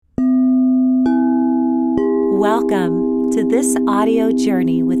Welcome to this audio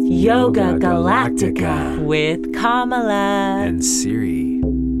journey with Yoga Galactica with Kamala and Siri.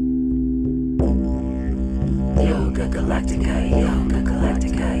 Yoga Galactica, Yoga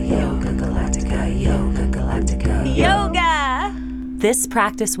Galactica, Yoga Galactica, Yoga Galactica. Yoga! This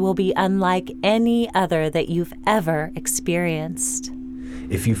practice will be unlike any other that you've ever experienced.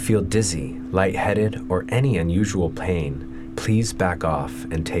 If you feel dizzy, lightheaded, or any unusual pain, please back off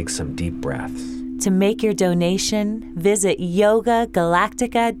and take some deep breaths. To make your donation, visit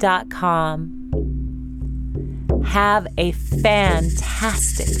yogagalactica.com. Have a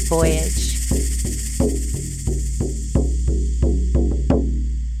fantastic voyage.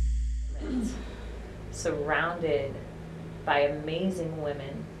 Surrounded by amazing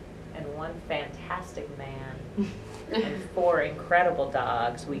women and one fantastic man and 4 incredible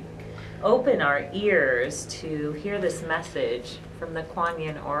dogs, we open our ears to hear this message from the Kuan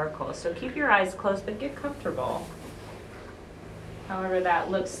Yin Oracle. So keep your eyes closed, but get comfortable, however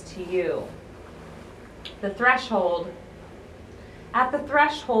that looks to you. The threshold. At the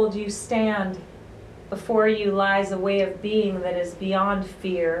threshold you stand. Before you lies a way of being that is beyond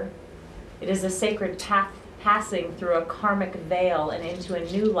fear. It is a sacred path passing through a karmic veil and into a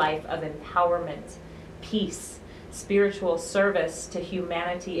new life of empowerment, peace, spiritual service to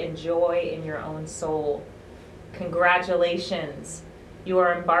humanity, and joy in your own soul. Congratulations. You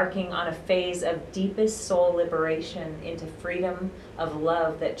are embarking on a phase of deepest soul liberation into freedom of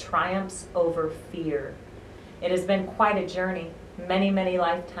love that triumphs over fear. It has been quite a journey. Many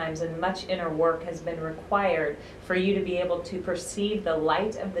lifetimes and much inner work has been required for you to be able to perceive the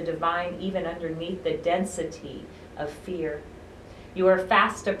light of the divine even underneath the density of fear. You are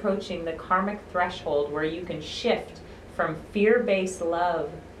fast approaching the karmic threshold where you can shift from fear-based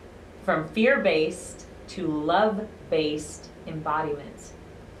to love-based embodiment.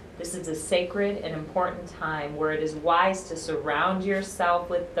 This is a sacred and important time where it is wise to surround yourself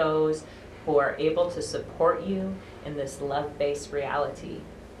with those who are able to support you in this love-based reality.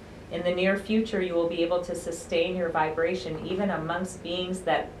 In the near future, you will be able to sustain your vibration even amongst beings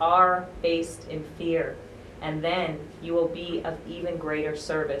that are based in fear. And then you will be of even greater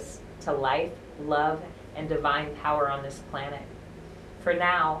service to life, love, and divine power on this planet. For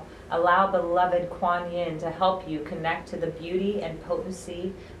now, allow beloved Kuan Yin to help you connect to the beauty and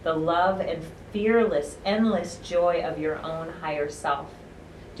potency, the love and fearless, endless joy of your own higher self.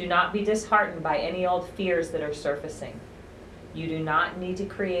 Do not be disheartened by any old fears that are surfacing. You do not need to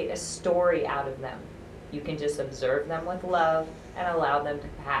create a story out of them. You can just observe them with love and allow them to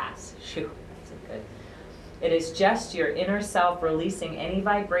pass. Shoo, that's good. It is just your inner self releasing any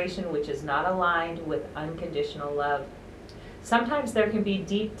vibration which is not aligned with unconditional love. Sometimes there can be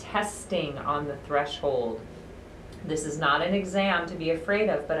deep testing on the threshold. This is not an exam to be afraid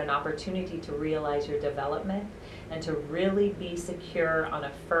of, but an opportunity to realize your development and to really be secure on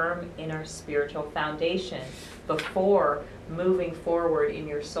a firm inner spiritual foundation before moving forward in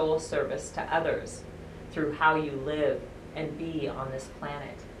your soul service to others through how you live and be on this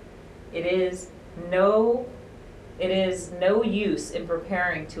planet. It is no use in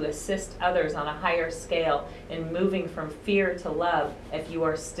preparing to assist others on a higher scale in moving from fear to love if you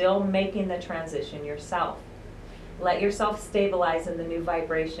are still making the transition yourself. Let yourself stabilize in the new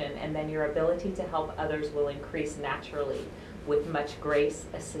vibration, and then your ability to help others will increase naturally with much grace,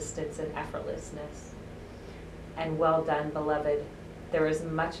 assistance, and effortlessness. And well done, beloved. There is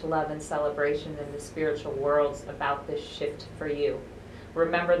much love and celebration in the spiritual worlds about this shift for you.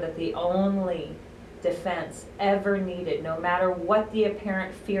 Remember that the only defense ever needed, no matter what the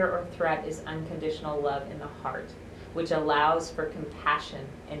apparent fear or threat, is unconditional love in the heart, which allows for compassion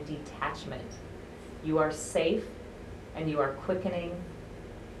and detachment. You are safe, and you are quickening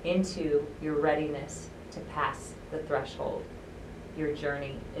into your readiness to pass the threshold. Your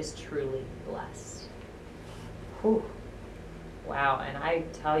journey is truly blessed. Whew. Wow, and I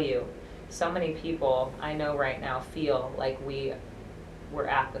tell you, so many people I know right now feel like we're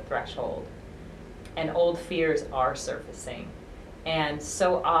at the threshold. And old fears are surfacing. And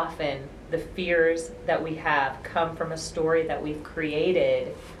so often the fears that we have come from a story that we've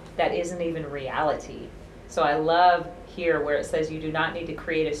created that isn't even reality. So I love here where it says you do not need to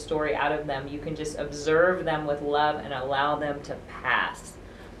create a story out of them. You can just observe them with love and allow them to pass.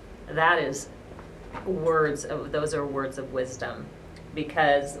 Those are words of wisdom.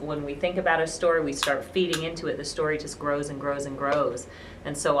 Because when we think about a story, we start feeding into it. The story just grows and grows and grows.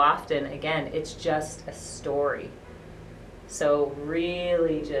 And so often, again, it's just a story. So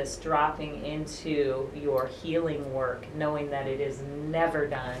really just dropping into your healing work, knowing that it is never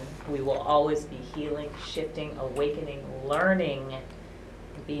done. We will always be healing, shifting, awakening, learning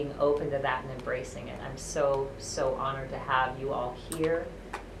being open to that and embracing it. I'm so, so honored to have you all here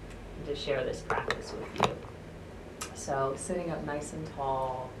and to share this practice with you. So sitting up nice and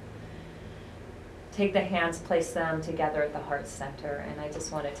tall, take the hands, place them together at the heart center, and I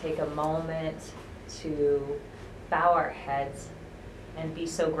just want to take a moment to bow our heads and be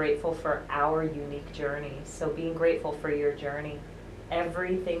so grateful for our unique journey. So being grateful for your journey,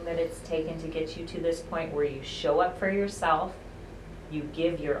 everything that it's taken to get you to this point where you show up for yourself, you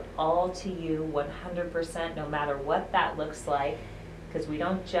give your all to you 100%, no matter what that looks like, because we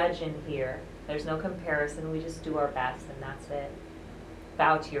don't judge in here. There's no comparison. We just do our best, and that's it.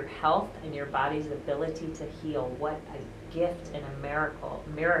 Bow to your health and your body's ability to heal. What a gift and a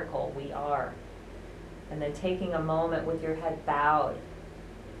miracle we are. And then taking a moment with your head bowed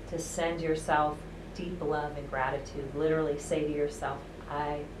to send yourself deep love and gratitude. Literally say to yourself,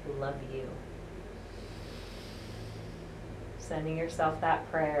 I love you. Sending yourself that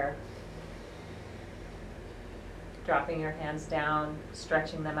prayer. Dropping your hands down,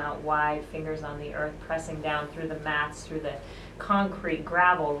 stretching them out wide, fingers on the earth, pressing down through the mats, through the concrete,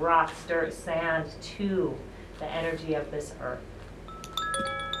 gravel, rocks, dirt, sand, to the energy of this earth.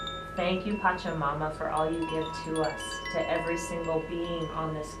 Thank you, Pachamama, for all you give to us, to every single being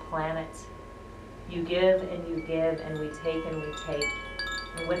on this planet. You give, and we take, and we take.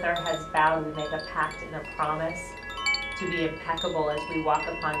 And with our heads bowed, we make a pact and a promise to be impeccable as we walk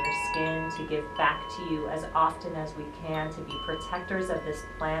upon your skin, to give back to you as often as we can, to be protectors of this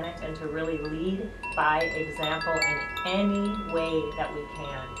planet, and to really lead by example in any way that we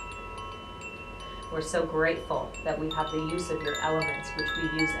can. We're so grateful that we have the use of your elements, which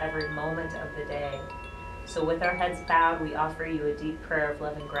we use every moment of the day. So with our heads bowed, we offer you a deep prayer of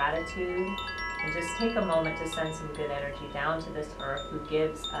love and gratitude, and just take a moment to send some good energy down to this earth who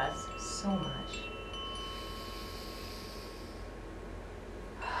gives us so much.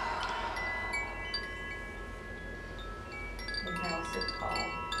 Inhale, sit tall.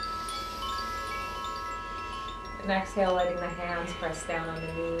 And exhale, letting the hands press down on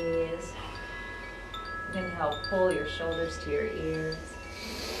the knees. Inhale, pull your shoulders to your ears.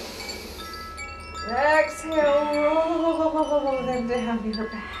 Exhale, roll them down your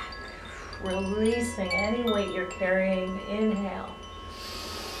back. Releasing any weight you're carrying. Inhale.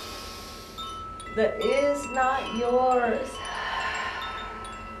 That is not yours.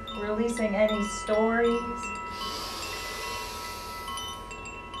 Releasing any stories.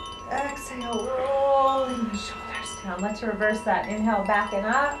 Exhale, rolling the shoulders down. Let's reverse that. Inhale, backing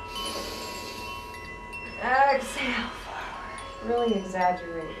up. Exhale, forward. Really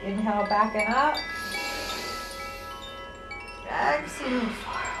exaggerate. Inhale, backing up. Exhale,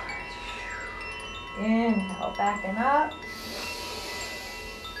 forward. Inhale, backing up.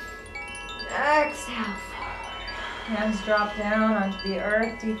 Exhale, forward. Hands drop down onto the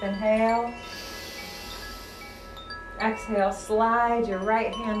earth. Deep inhale. Exhale, slide your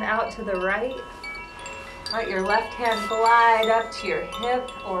right hand out to the right. Let your left hand glide up to your hip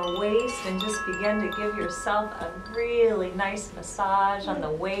or waist and just begin to give yourself a really nice massage on the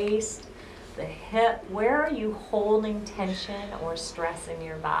waist, the hip. Where are you holding tension or stress in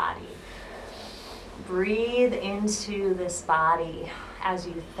your body? Breathe into this body as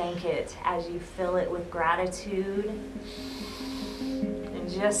you thank it, as you fill it with gratitude.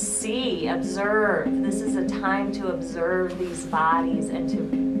 Just see, observe. This is a time to observe these bodies and to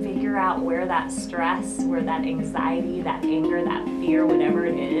figure out where that stress, where that anxiety, that anger, that fear, whatever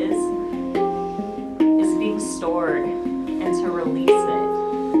it is being stored, and to release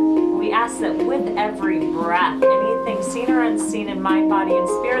it. We ask that with every breath, anything seen or unseen in mind, body, and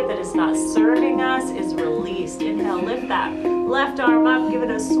spirit that is not serving us is released. Inhale, lift that left arm up, give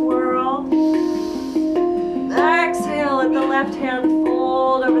it a swirl. Exhale, let the left hand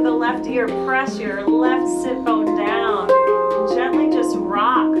fold over the left ear. Press your left sit bone down. Gently just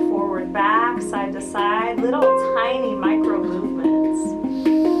rock forward, back, side to side. Little tiny micro movements.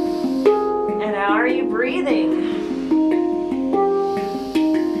 And are you breathing?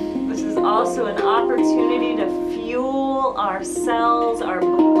 This is also an opportunity to fuel our cells, our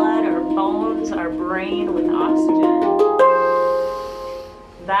blood, our bones, our brain with oxygen.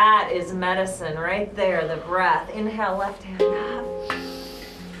 That is medicine right there, the breath. Inhale, left hand up.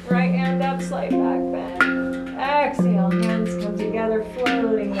 Right hand up, slight back bend. Exhale, hands come together,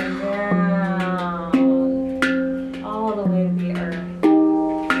 floating them down. All the way to the earth.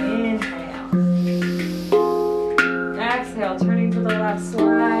 Inhale. Exhale, turning to the left,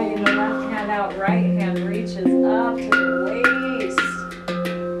 sliding the left hand out. Right hand reaches up to the waist.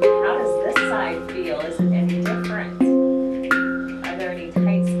 How does this side feel? Is it any different? Are there any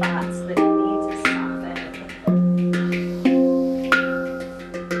tight spots that you need to soften?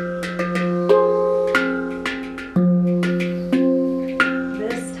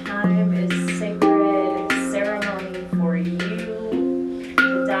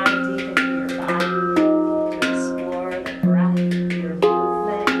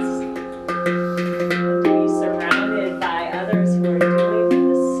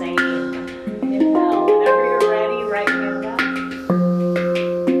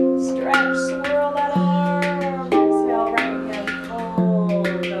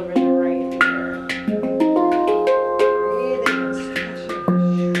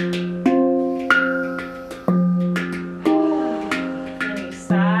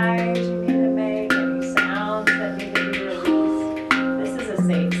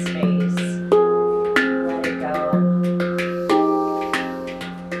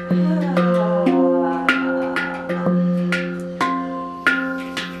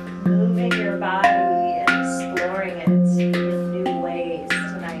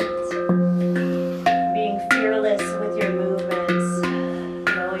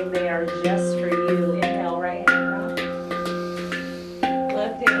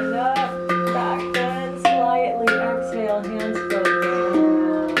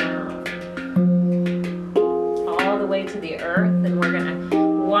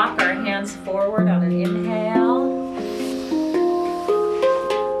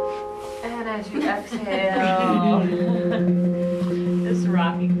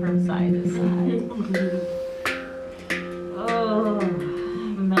 rocking from side to side. Oh,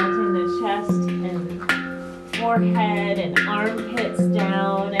 melting the chest and forehead and armpits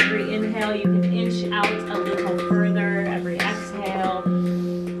down. Every inhale, you can inch out a little further. Every exhale,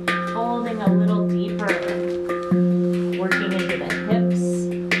 folding a little deeper. Working into the hips.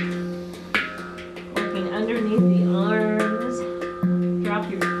 Working underneath the arms. Drop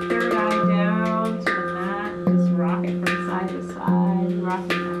your third eye down to the mat. Just rock it from side to side.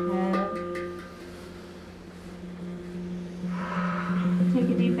 Rocking the head. Take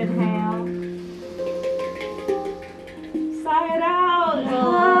a deep inhale. Sigh it out.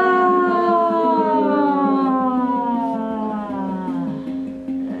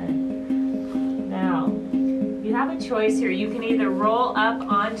 Good. Now, you have a choice here. You can either roll up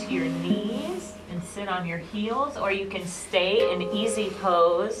onto your knees and sit on your heels, or you can stay in easy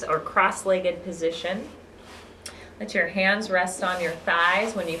pose or cross-legged position. Let your hands rest on your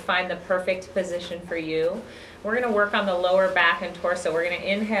thighs when you find the perfect position for you. We're going to work on the lower back and torso. We're going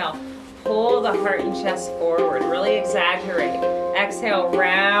to inhale, pull the heart and chest forward, really exaggerate. Exhale,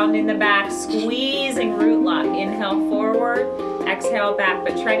 rounding the back, squeezing root lock. Inhale forward, exhale back,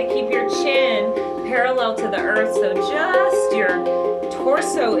 but try to keep your chin parallel to the earth, so just your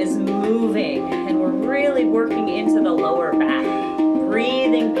torso is moving, and we're really working into the lower back.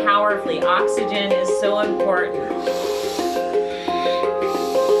 Breathing powerfully. Oxygen is so important.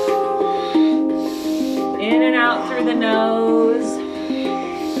 In and out through the nose.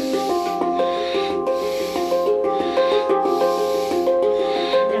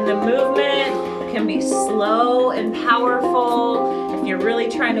 And the movement can be slow and powerful. If you're really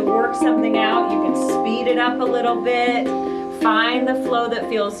trying to work something out, you can speed it up a little bit. Find the flow that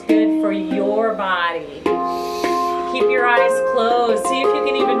feels good for your body. Keep your eyes closed. See if you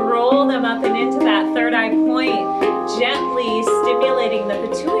can even roll them up and into that third eye point, gently stimulating the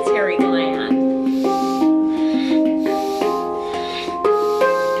pituitary gland.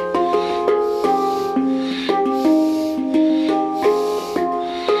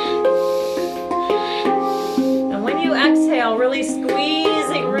 And when you exhale, really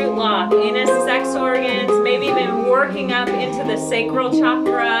squeezing root lock, anus, sex organs, maybe even working up into the sacral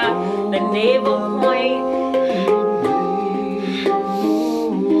chakra, the navel point.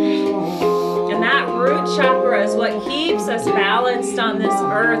 Chakra is what keeps us balanced on this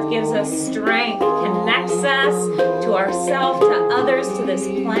earth, gives us strength, connects us to ourselves, to others, to this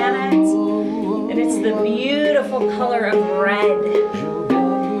planet. And it's the beautiful color of red.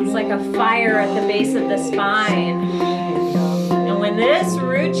 It's like a fire at the base of the spine. And when this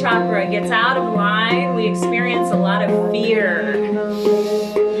root chakra gets out of line, we experience a lot of fear.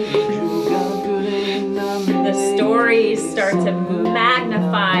 The stories start to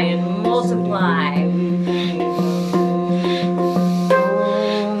magnify and multiply.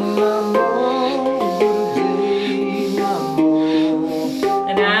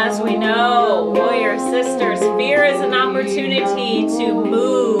 And as we know, warrior sisters, fear is an opportunity to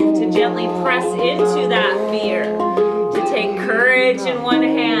move, to gently press into that fear, to take courage in one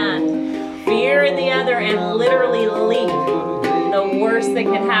hand, fear in the other, and literally leap. The worst that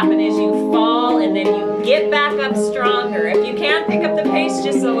can happen is you fall and then you get back up stronger. If you can, pick up the pace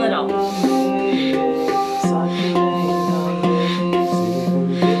just a little.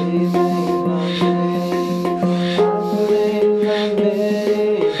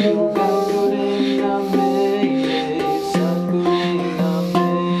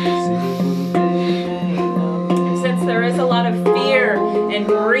 Since there is a lot of fear and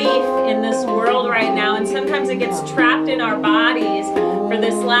grief in this world right now, and sometimes it gets trapped in our bodies. For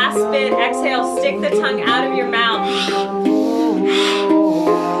this last bit, exhale, stick the tongue out of your mouth.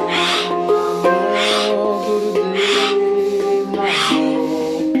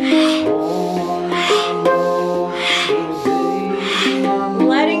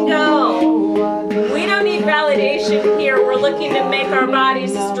 Letting go. We don't need validation here. We're looking to make our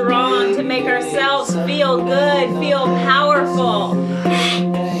bodies strong, to make ourselves feel good, feel powerful.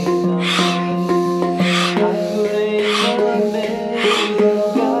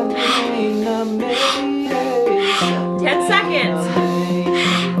 10 seconds.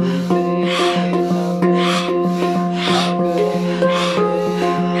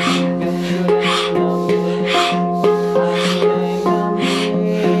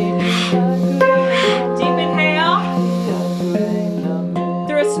 Deep inhale.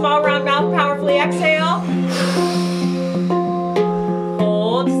 Through a small round mouth, powerfully exhale.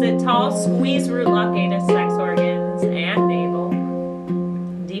 Hold, sit tall, squeeze root lock, anus, sex organs, and navel.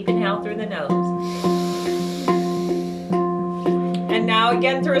 Deep inhale through the nose. And now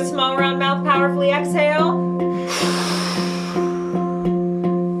again through a small round mouth, powerfully exhale.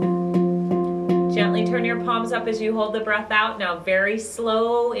 turn your palms up as you hold the breath out. Now, very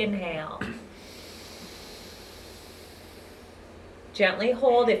slow inhale. Gently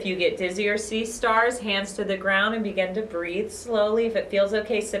hold. If you get dizzy or see stars, hands to the ground and begin to breathe slowly. If it feels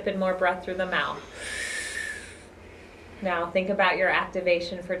okay, sip in more breath through the mouth. Now think about your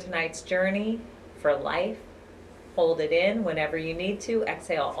activation for tonight's journey, for life. Hold it in whenever you need to.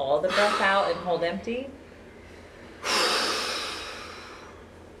 Exhale all the breath out and hold empty.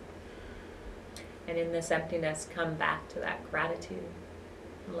 And in this emptiness, come back to that gratitude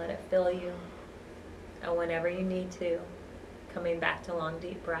and let it fill you. And whenever you need to, coming back to long,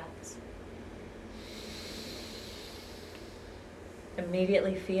 deep breaths.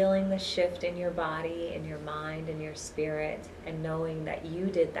 Immediately feeling the shift in your body, in your mind, in your spirit, and knowing that you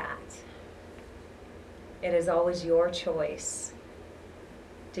did that. It is always your choice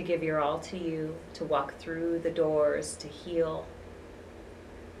to give your all to you, to walk through the doors, to heal,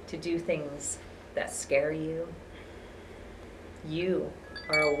 to do things that scare you. You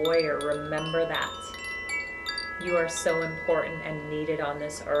are a warrior, remember that. You are so important and needed on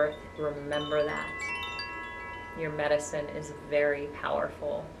this earth, remember that. Your medicine is very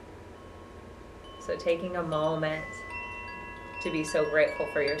powerful. So taking a moment to be so grateful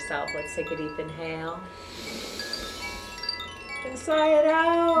for yourself, let's take a deep inhale. And sigh it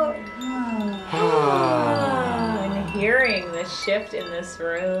out. And hearing the shift in this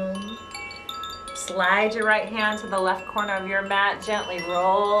room. Slide your right hand to the left corner of your mat. Gently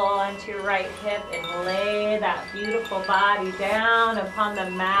roll onto your right hip and lay that beautiful body down upon the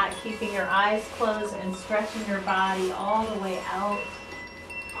mat, keeping your eyes closed and stretching your body all the way out.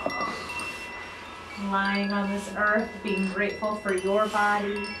 Lying on this earth, being grateful for your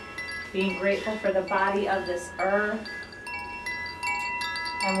body, being grateful for the body of this earth.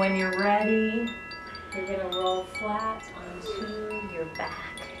 And when you're ready, you're going to roll flat onto your back.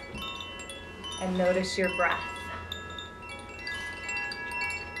 And notice your breath.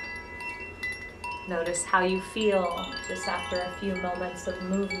 Notice how you feel just after a few moments of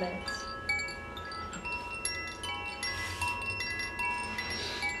movement.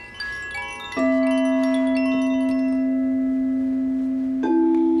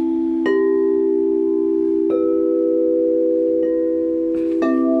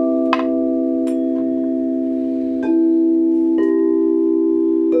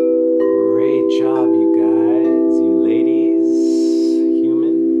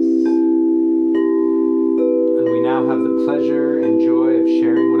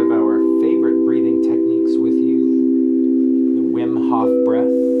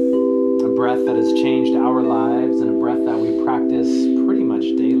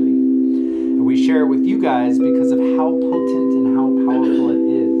 Because of how potent and how powerful it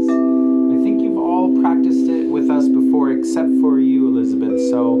is. I think you've all practiced it with us before, except for you, Elizabeth.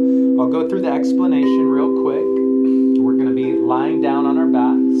 So I'll go through the explanation real quick. We're going to be lying down on our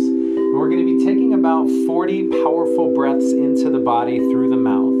backs, and we're going to be taking about 40 powerful breaths into the body through the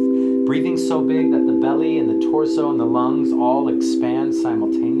mouth, breathing so big that the belly and the torso and the lungs all expand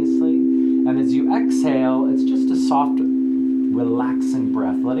simultaneously. And as you exhale, it's just a soft, relaxing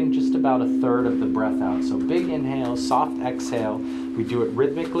breath, letting just about a third of the breath out. So big inhale, soft exhale. We do it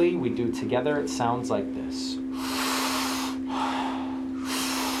rhythmically, we do it together. It sounds like this.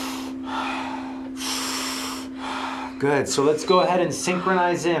 Good, so let's go ahead and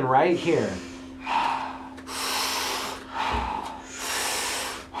synchronize in right here.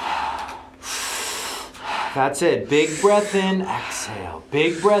 That's it. Big breath in, exhale.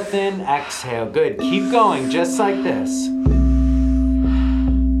 Big breath in, exhale. Good, keep going just like this.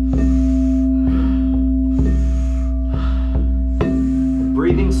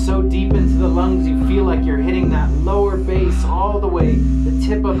 Breathing so deep into the lungs, you feel like you're hitting that lower base all the way, the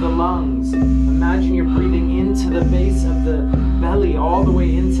tip of the lungs. Imagine you're breathing into the base of the belly, all the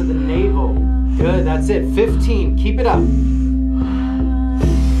way into the navel. Good, that's it. 15, keep it up.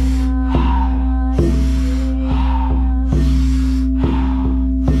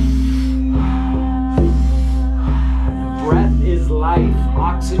 Breath is life.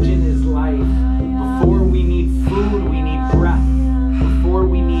 Oxygen is life. Before we need food, we need breath. Before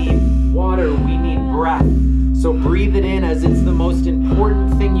we need water, we need breath. So breathe it in as it's the most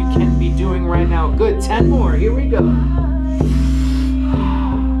important thing you can be doing right now. Good, 10 more, here we go.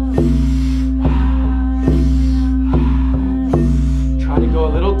 Try to go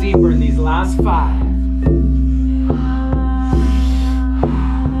a little deeper in these last 5.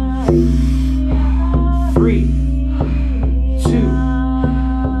 3, 2,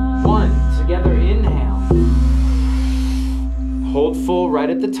 1. Together, inhale. Hold full right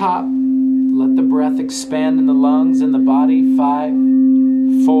at the top. Let the breath expand in the lungs and the body. 5,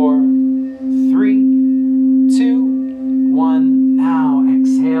 4, 3,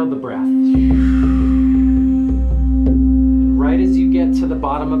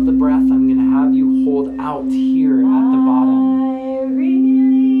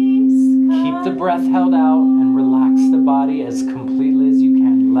 breath held out and relax the body as completely as you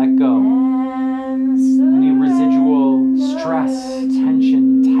can. Let go. Any residual stress,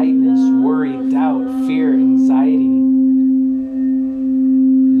 tension, tightness, worry, doubt, fear, anxiety.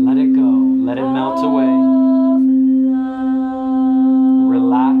 Let it go. Let it melt away.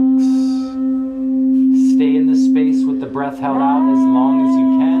 Relax. Stay in the space with the breath held out as long as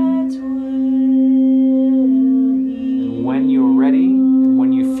you can. And when you're ready, and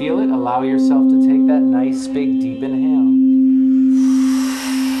when you feel it, allow yourself to take that nice, big, deep inhale.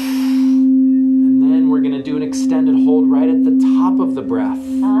 And then we're going to do an extended hold right at the top of the breath.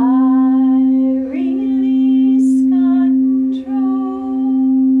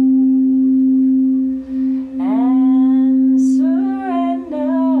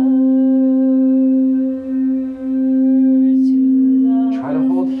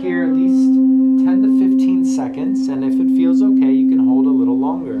 And if it feels okay, you can hold a little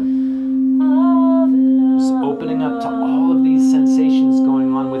longer. Just opening up to all of these sensations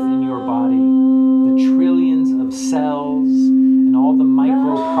going on within your body, the trillions of cells and all the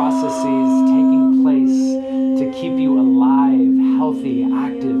micro processes taking place to keep you alive, healthy,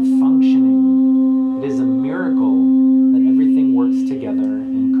 active, functioning. It is a miracle that everything works together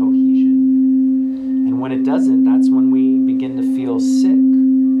in cohesion. And when it doesn't, that's when we begin to feel sick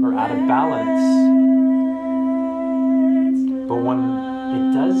or out of balance. But when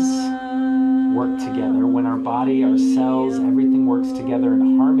it does work together, when our body, our cells, everything works together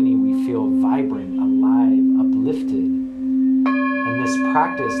in harmony, we feel vibrant, alive, uplifted. And this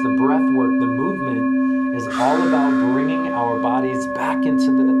practice, the breath work, the movement, is all about bringing our bodies back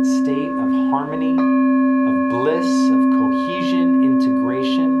into the state of harmony, of bliss, of cohesion,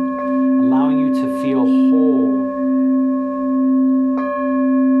 integration, allowing you to feel whole.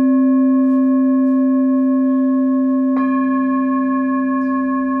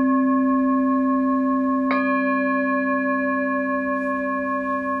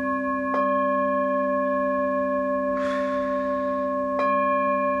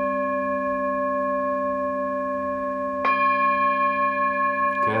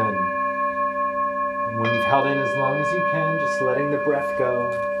 Good. And when you've held in as long as you can, just letting the breath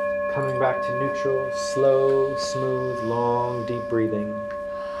go, coming back to neutral, slow, smooth, long, deep breathing.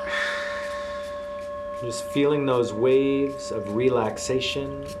 Just feeling those waves of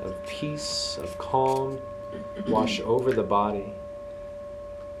relaxation, of peace, of calm wash over the body.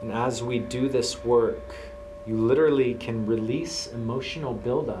 And as we do this work, you literally can release emotional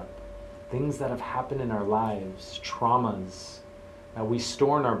buildup, things that have happened in our lives, traumas, that we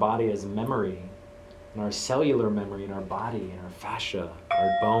store in our body as memory, in our cellular memory, in our body, in our fascia,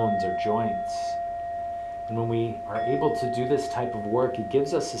 our bones, our joints. And when we are able to do this type of work, it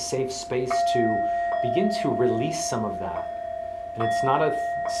gives us a safe space to begin to release some of that. And it's not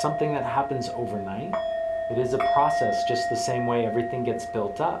something that happens overnight. It is a process, just the same way everything gets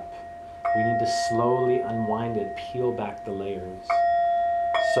built up. We need to slowly unwind it, peel back the layers.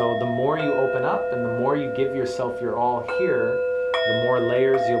 So the more you open up and the more you give yourself your all here, the more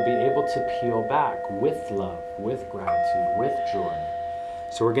layers you'll be able to peel back with love, with gratitude, with joy.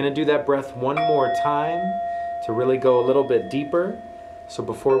 So we're going to do that breath one more time to really go a little bit deeper. So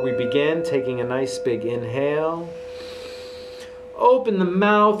before we begin, taking a nice big inhale. Open the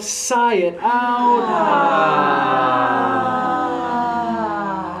mouth, sigh it out.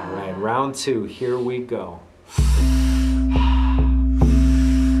 All right, round two, here we go.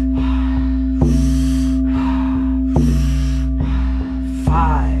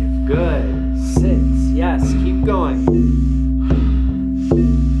 5, good. 6, yes, keep going.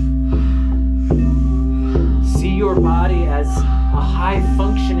 See your body as a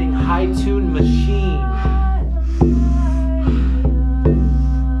high-functioning, high-tuned machine.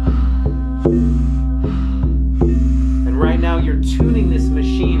 And right now you're tuning this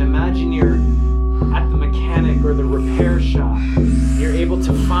machine. Imagine you're at the mechanic or the repair shop. You're able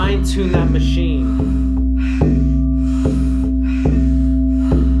to fine-tune that machine.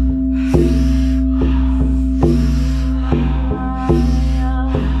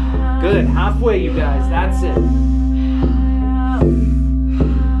 Good, halfway you guys, that's it.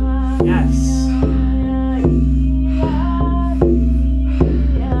 Yes.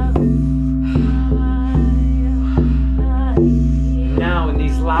 Now in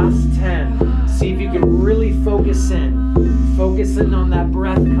these last 10, see if you can really focus in on that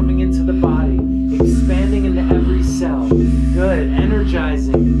breath coming into the body, expanding into every cell. Good,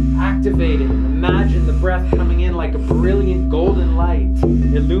 energizing, activating. Imagine the breath coming in like a brilliant golden light,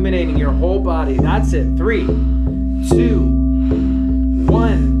 illuminating your whole body. That's it. 3, 2,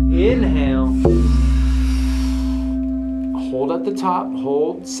 1. Inhale. Hold at the top.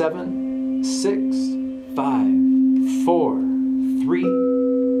 Hold. 7, 6, 5, 4, 3,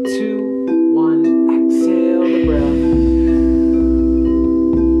 2, 1. Exhale the breath.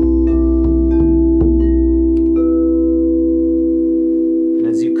 And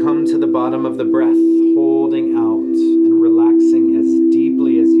as you come to the bottom of the breath, holding out and relaxing as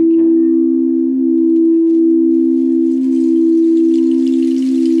deeply as you can.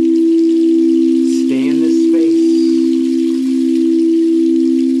 Stay in this space.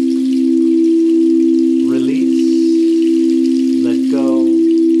 Release. Let go.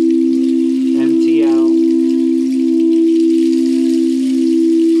 Empty out.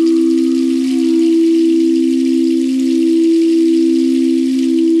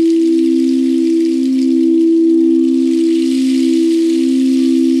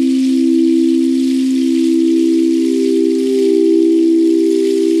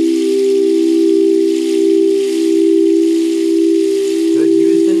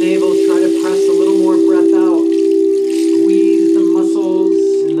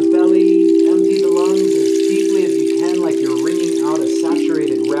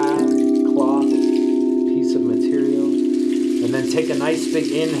 Take a nice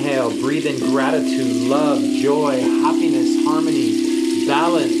big inhale, breathe in gratitude, love, joy, happiness, harmony,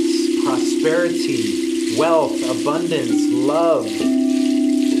 balance, prosperity, wealth, abundance, love,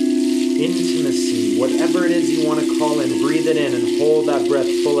 intimacy, whatever it is you want to call in, breathe it in and hold that breath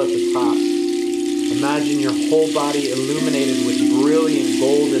full at the top. Imagine your whole body illuminated with brilliant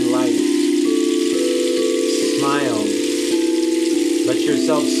golden light. Smile. Let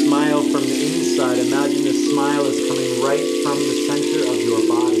yourself smile from the inside. Imagine the smile is coming right from the center of your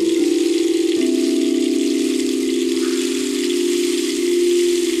body.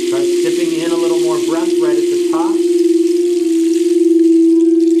 Try sipping in a little more breath right at the top.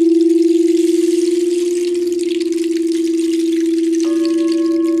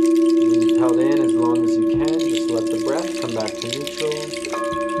 When you've held in as long as you can, just let the breath come back to neutral.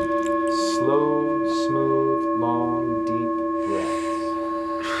 Slow, smooth, long, deep breath.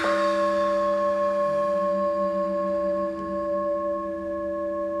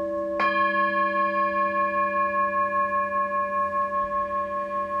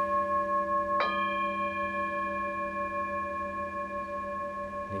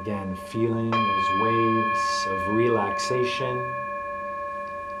 Again, feeling those waves of relaxation,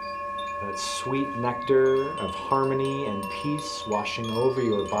 that sweet nectar of harmony and peace washing over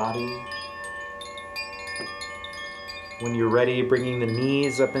your body. When you're ready, bringing the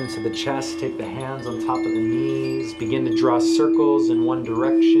knees up into the chest, take the hands on top of the knees, begin to draw circles in one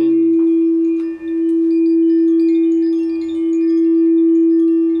direction.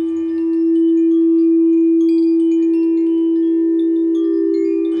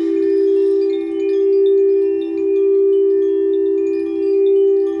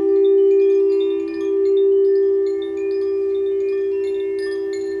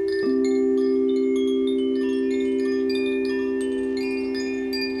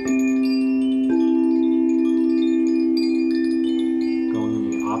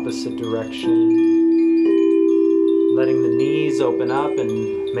 Opposite direction, letting the knees open up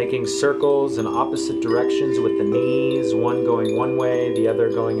and making circles in opposite directions with the knees, one going one way, the other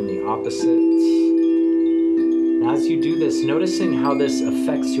going in the opposite. And as you do this, noticing how this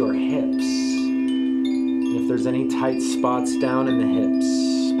affects your hips. And if there's any tight spots down in the hips,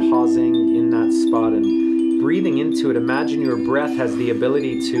 pausing in that spot and breathing into it. Imagine your breath has the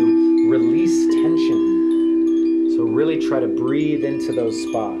ability to release tension. So really try to breathe into those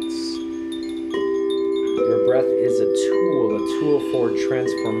spots. Your breath is a tool for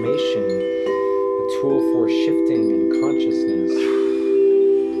transformation, a tool for shifting in consciousness.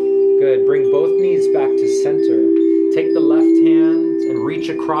 Good, bring both knees back to center. Take the left hand and reach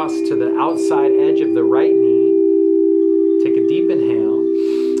across to the outside edge of the right knee. Take a deep inhale,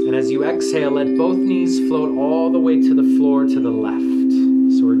 and as you exhale, let both knees float all the way to the floor to the left.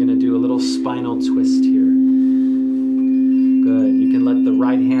 So we're gonna do a little spinal twist here. Good. You can let the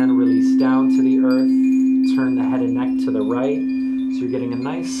right hand release down to the earth. Turn the head and neck to the right. So you're getting a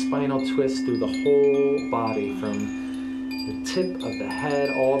nice spinal twist through the whole body, from the tip of the head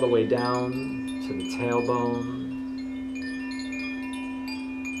all the way down to the tailbone.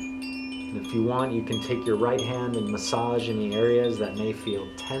 And if you want, you can take your right hand and massage any areas that may feel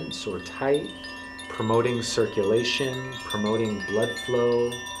tense or tight, promoting circulation, promoting blood flow,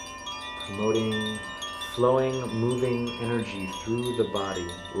 promoting flowing, moving energy through the body,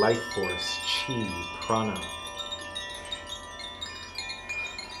 life force, chi, prana.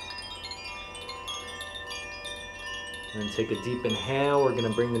 And then take a deep inhale. We're going to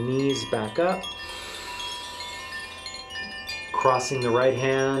bring the knees back up. Crossing the right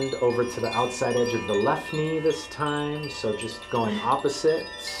hand over to the outside edge of the left knee this time. So just going opposite.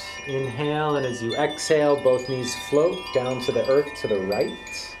 Inhale, and as you exhale, both knees float down to the earth to the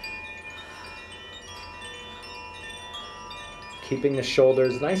right. Keeping the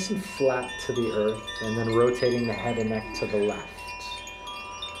shoulders nice and flat to the earth, and then rotating the head and neck to the left.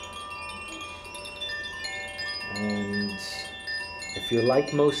 And if you're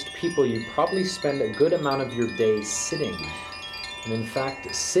like most people, you probably spend a good amount of your day sitting. And in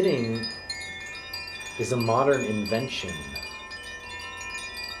fact, sitting is a modern invention.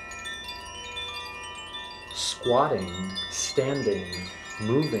 Squatting, standing,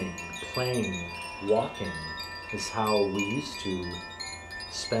 moving, playing, walking is how we used to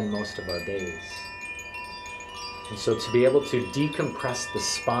spend most of our days. And so to be able to decompress the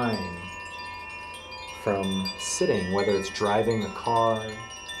spine from sitting, whether it's driving a car,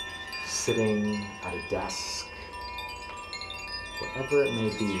 sitting at a desk, whatever it may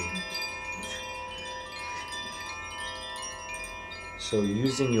be. So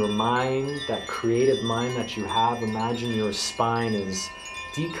using your mind, that creative mind that you have, imagine your spine is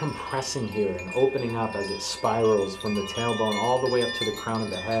decompressing here and opening up as it spirals from the tailbone all the way up to the crown of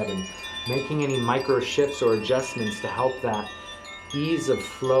the head, and making any micro shifts or adjustments to help that ease of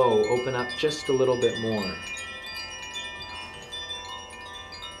flow open up just a little bit more.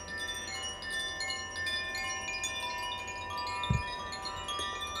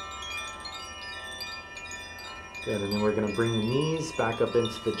 Good, and then we're going to bring the knees back up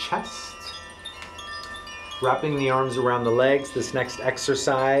into the chest. Wrapping the arms around the legs, this next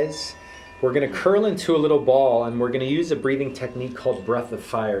exercise, we're going to curl into a little ball, and we're going to use a breathing technique called breath of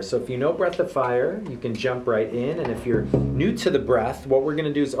fire. So if you know breath of fire, you can jump right in. And if you're new to the breath, what we're going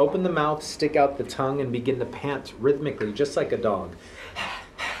to do is open the mouth, stick out the tongue, and begin to pant rhythmically, just like a dog.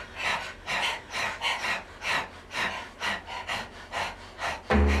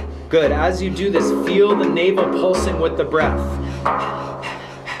 Good. As you do this, feel the navel pulsing with the breath.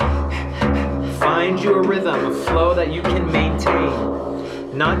 Find you a rhythm, a flow that you can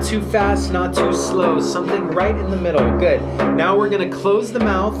maintain. Not too fast, not too slow, something right in the middle. Good. Now we're going to close the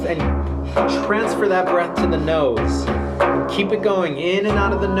mouth and transfer that breath to the nose. And keep it going in and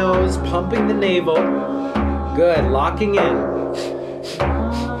out of the nose, pumping the navel. Good. Locking in.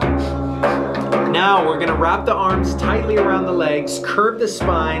 Now we're going to wrap the arms tightly around the legs, curve the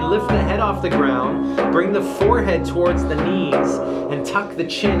spine, lift the head off the ground, bring the forehead towards the knees, and tuck the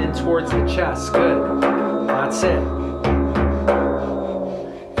chin in towards the chest. Good. That's it.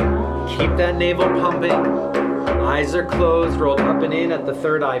 Keep that navel pumping. Eyes are closed, rolled up and in at the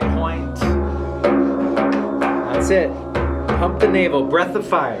third eye point. That's it. Pump the navel, breath of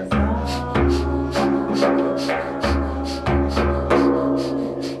fire.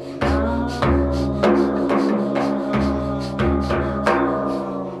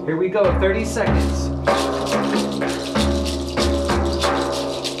 Here we go, 30 seconds.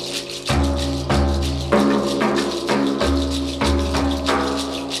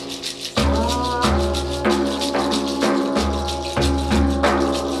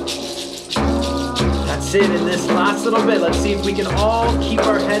 That's it. In this last little bit, let's see if we can all keep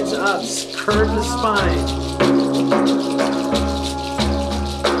our heads up, curve the spine.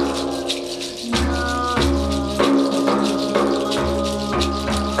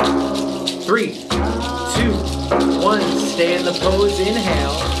 Three, two, one. Stay in the pose.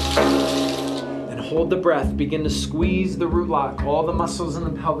 Inhale. And hold the breath. Begin to squeeze the root lock, all the muscles in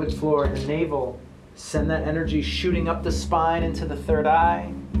the pelvic floor and the navel. Send that energy shooting up the spine into the third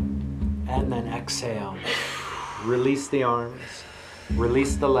eye. And then exhale. Release the arms.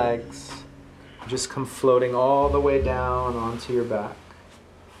 Release the legs. Just come floating all the way down onto your back.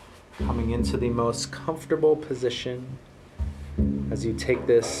 Coming into the most comfortable position as you take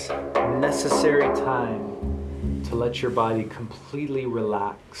this necessary time to let your body completely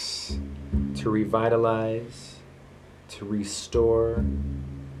relax, to revitalize, to restore,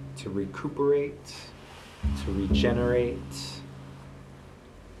 to recuperate, to regenerate,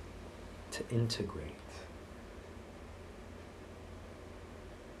 to integrate.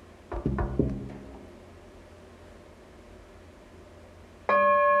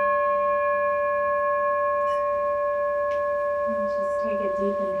 Just take a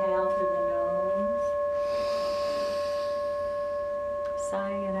deep inhale through the nose.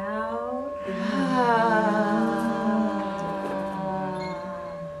 Sighing it out.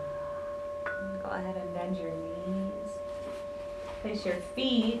 Go ahead and bend your knees. Place your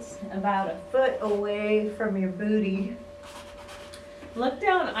feet about a foot away from your booty. Look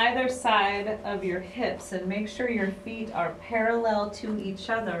down either side of your hips and make sure your feet are parallel to each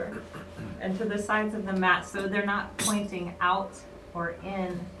other. and to the sides of the mat so they're not pointing out or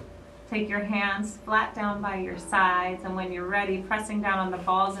in. Take your hands flat down by your sides, and when you're ready, pressing down on the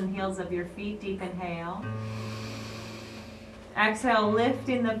balls and heels of your feet, deep inhale. Exhale,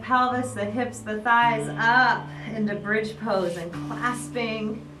 lifting the pelvis, the hips, the thighs up into bridge pose and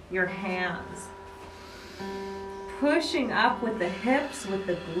clasping your hands. Pushing up with the hips, with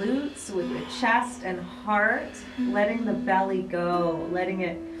the glutes, with the chest and heart, letting the belly go, letting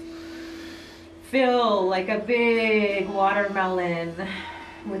it fill like a big watermelon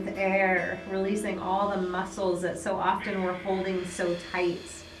with air, releasing all the muscles that so often we're holding so tight.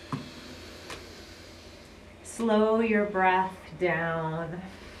 Slow your breath down.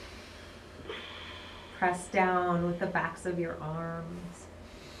 Press down with the backs of your arms.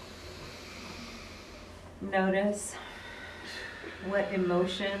 Notice what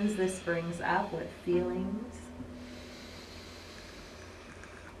emotions this brings up, what feelings.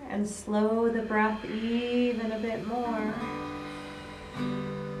 And slow the breath even a bit more.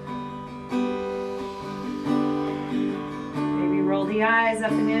 Maybe roll the eyes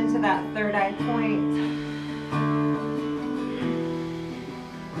up and into that third eye point.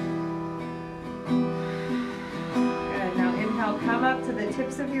 Good. Now inhale, come up to the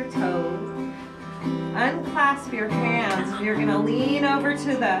tips of your toes. Unclasp your hands. You're going to lean over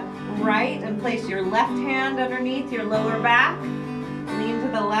to the right and place your left hand underneath your lower back. Lean to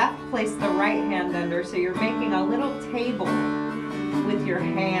the left, place the right hand under. So you're making a little table with your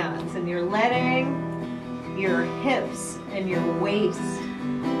hands, and you're letting your hips and your waist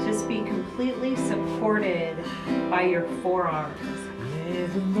just be completely supported by your forearms.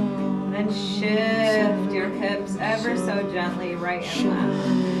 Then shift your hips ever so gently right and left.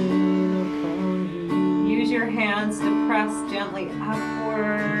 Use your hands to press gently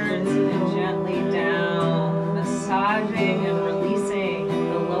upwards and gently down, massaging and releasing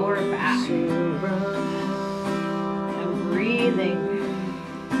the lower back. And breathing.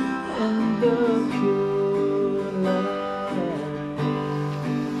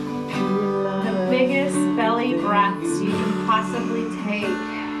 The biggest belly breaths you can possibly take.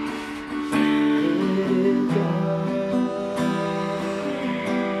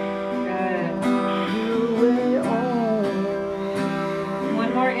 Good.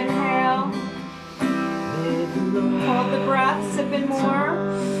 One more inhale. Hold the breath, sip in more.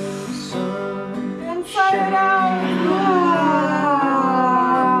 And sigh it out.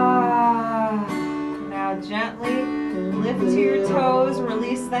 Now gently lift to your toes,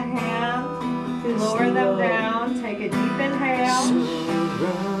 release the hands. Lower them down, take a deep inhale.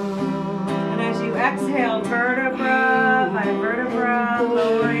 And as you exhale, vertebra by vertebra,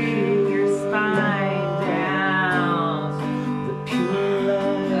 lowering your spine down.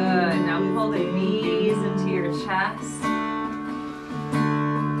 Good. Now pull the knees into your chest.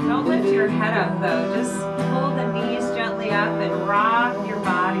 Don't lift your head up though, just pull the knees gently up and rock your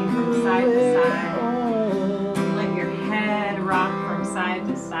body from side to side. Let your head rock from side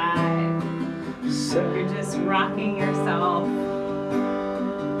to side. You're just rocking yourself,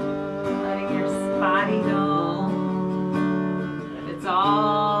 letting your body know that it's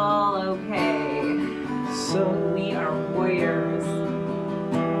all okay. So we are warriors,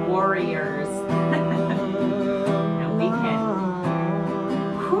 and we can,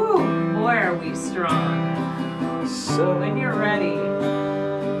 boy are we strong. So when you're ready,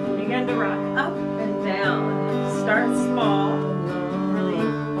 begin to rock up and down. Start small.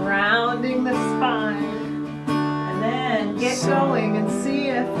 Rounding the spine, and then get going and see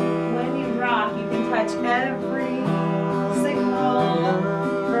if when you rock you can touch every single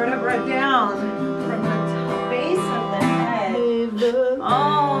vertebra down from the base of the head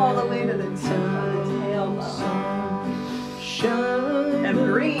all the way to the tip of the tailbone. And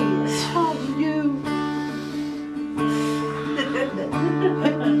breathe.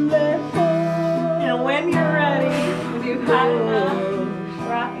 And when you're ready, when you've had enough,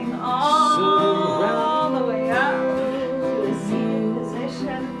 rocking all the way up to a seated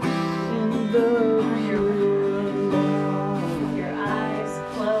position. Your eyes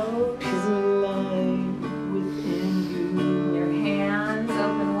closed. Your hands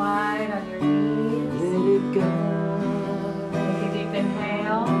open wide on your knees. Take a deep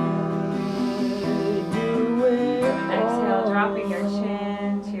inhale. Exhale, dropping your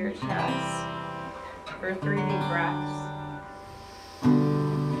chin to your chest for 3 deep breaths.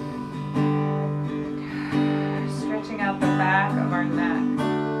 Stretching out the back of our neck.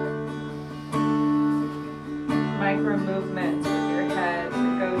 Micro movements with your head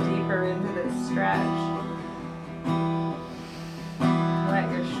to go deeper into this stretch. Let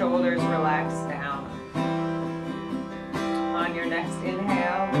your shoulders relax down. On your next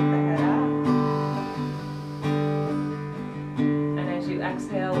inhale, lift the head up.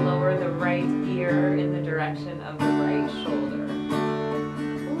 exhale, lower the right ear in the direction of the right shoulder.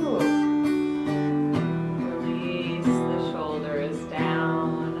 Ooh. Release the shoulders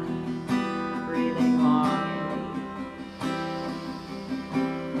down. Breathing long and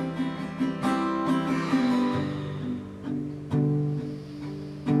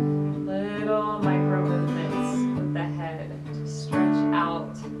deep. Little micro movements with the head to stretch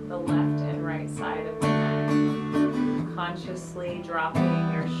out the left and right side of the neck. Consciously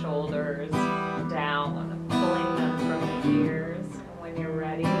dropping your shoulders down, pulling them from the ears. And when you're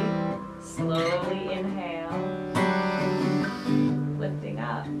ready, slowly inhale, lifting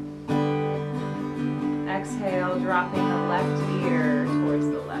up. Exhale, dropping the left ear towards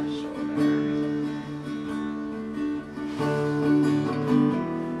the left shoulder.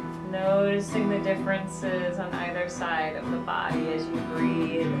 Noticing the differences on either side of the body as you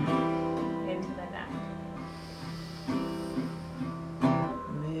breathe into the neck.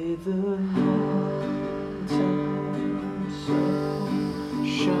 May the morning sun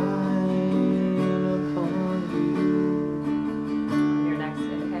shine upon you. On your next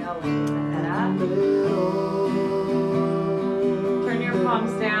inhale, lifting the head up. Turn your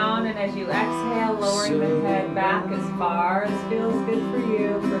palms down, and as you exhale, lowering the head back as far as feels good for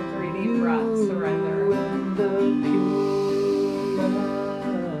you for 3 deep breaths. Surrender.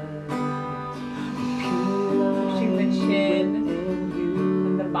 Pushing the chin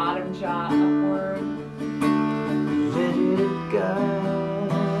and the bottom jaw upward. Let it guide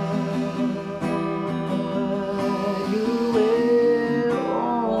you.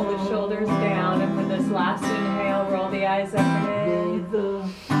 Roll the shoulders down, and for this last inhale, roll the eyes up and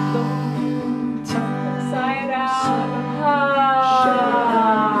in. Side out.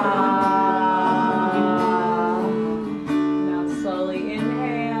 Now slowly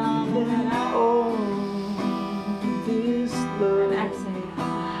inhale and out. And exhale.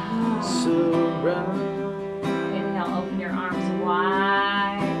 Inhale, open your arms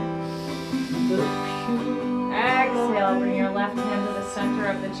wide. Exhale, bring your left hand to the center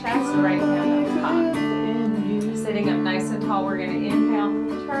of the chest, right hand on top. Sitting up nice and tall, we're going to inhale,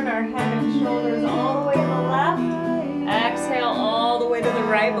 turn our head and shoulders all the way to the left. Exhale all the way to the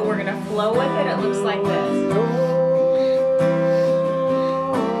right, but we're going to flow with it. It looks like this.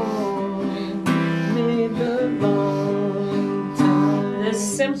 This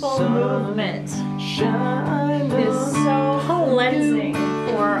simple movement is so cleansing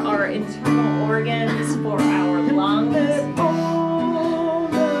for our internal organs, for our lungs.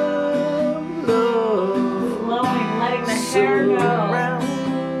 Flowing, letting the hair go,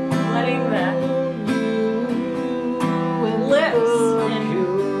 letting the lips and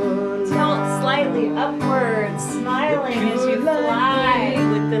tilt slightly upwards, smiling as you fly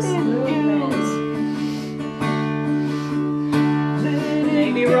with this movement.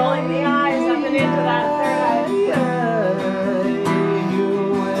 Maybe rolling the eyes up and into that third eye.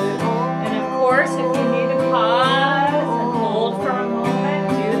 And of course, if you need to pause and hold for a moment,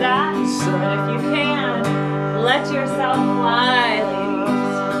 do that. But if you can, let yourself fly,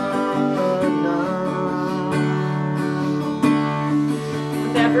 ladies.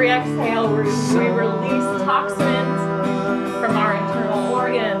 With every exhale, we release toxins from our internal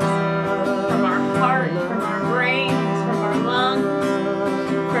organs, from our heart, from our brains, from our lungs,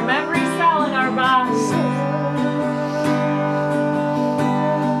 from every cell in our body.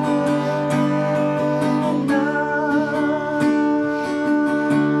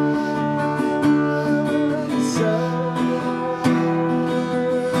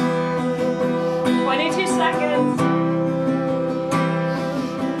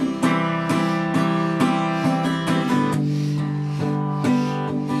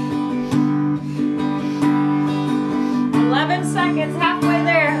 Seconds, halfway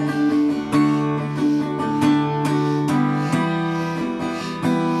there.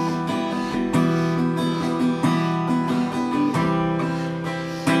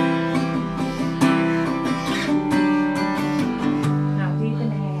 Now deep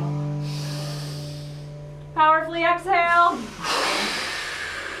inhale. Powerfully exhale.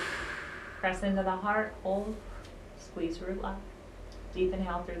 Press into the heart, hold, squeeze root lock. Deep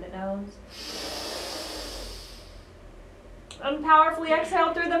inhale through the nose. And powerfully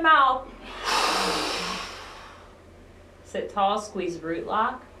exhale through the mouth. Sit tall, squeeze root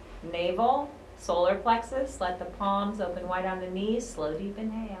lock, navel, solar plexus. Let the palms open wide on the knees. Slow, deep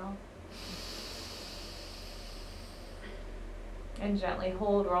inhale. And gently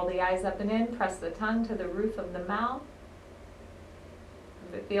hold, roll the eyes up and in. Press the tongue to the roof of the mouth.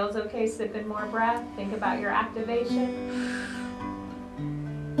 If it feels okay, sip in more breath. Think about your activation.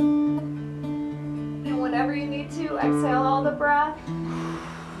 Whenever you need to, exhale all the breath.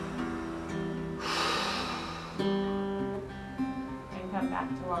 come back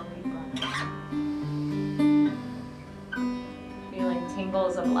to long deep breaths. Feeling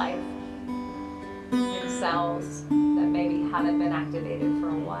tingles of life in cells that maybe haven't been activated for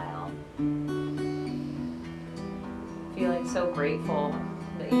a while. Feeling so grateful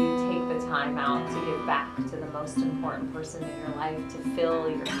that you take the time out to give back to the most important person in your life, to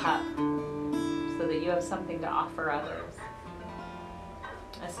fill your cup so that you have something to offer others.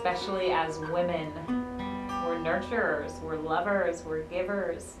 Especially as women, we're nurturers, we're lovers, we're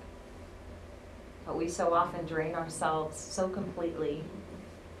givers. But we so often drain ourselves so completely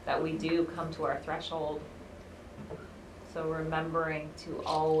that we do come to our threshold. So remembering to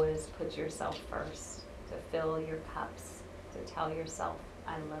always put yourself first, to fill your cups, to tell yourself,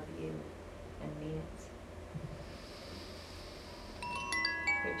 I love you, and mean it.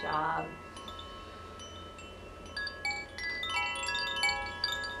 Good job.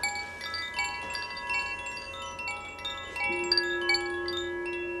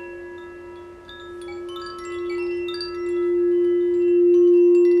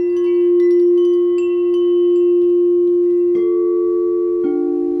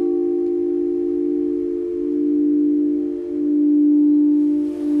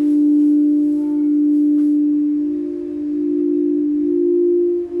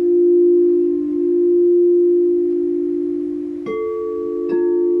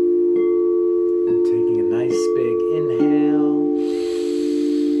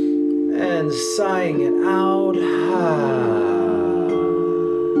 Sighing it out.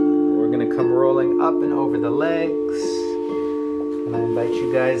 We're going to come rolling up and over the legs. And I invite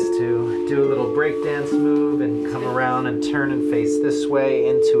you guys to do a little breakdance move and come around and turn and face this way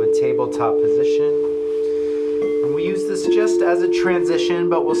into a tabletop position. And we use this just as a transition,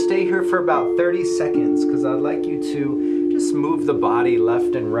 but we'll stay here for about 30 seconds because I'd like you to just move the body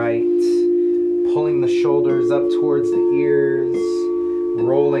left and right, pulling the shoulders up towards the ears,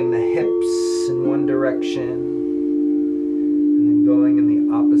 rolling the hips in one direction and then going in the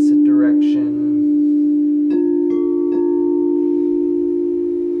opposite direction.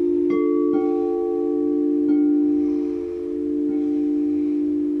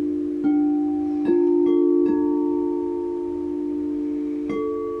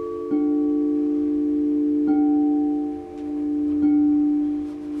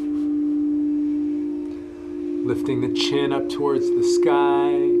 Lifting the chin up towards the sky.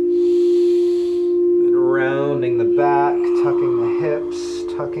 Rounding the back, tucking the hips,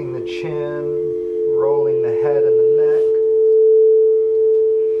 tucking the chin, rolling the head and the neck.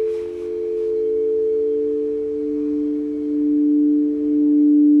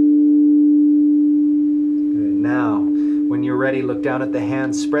 Good. Now, when you're ready, look down at the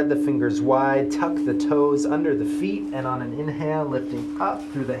hands, spread the fingers wide, tuck the toes under the feet, and on an inhale, lifting up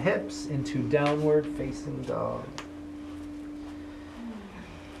through the hips into downward facing dog.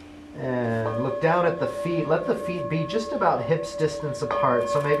 And look down at the feet. Let the feet be just about hips distance apart,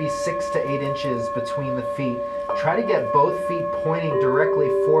 so maybe 6 to 8 inches between the feet. Try to get both feet pointing directly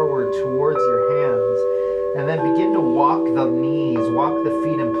forward towards your hands. And then begin to walk the knees, walk the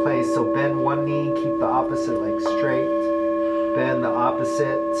feet in place. So bend one knee, keep the opposite leg straight. Bend the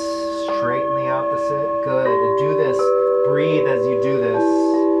opposite, straighten the opposite. Good. And do this. Breathe as you do this.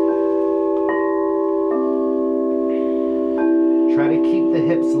 Try to keep the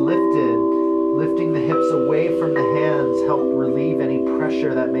hips lifted. Lifting the hips away from the hands help relieve any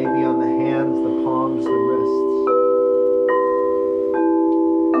pressure that may be on the hands, the palms, the wrists.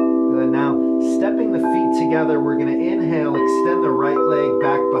 Good. Now, stepping the feet together, we're going to inhale, extend the right leg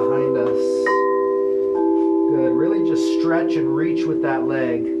back behind us. Good. Really just stretch and reach with that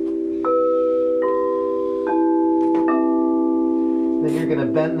leg. Then you're going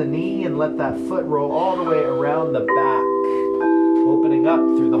to bend the knee and let that foot roll all the way around the back. Opening up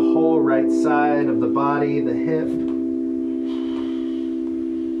through the whole right side of the body, the hip.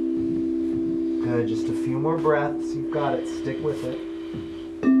 Good, just a few more breaths. You've got it. Stick with it.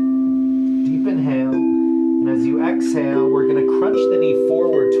 Deep inhale. And as you exhale, we're going to crunch the knee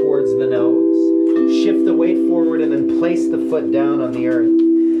forward towards the nose. Shift the weight forward and then place the foot down on the earth.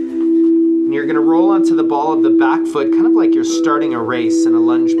 And you're going to roll onto the ball of the back foot, kind of like you're starting a race in a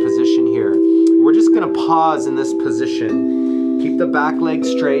lunge position here. We're just going to pause in this position. Keep the back leg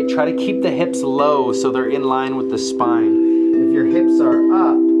straight. Try to keep the hips low so they're in line with the spine. If your hips are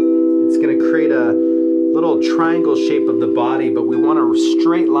up, it's going to create a little triangle shape of the body, but we want a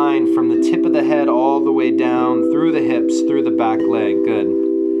straight line from the tip of the head all the way down, through the hips, through the back leg. Good.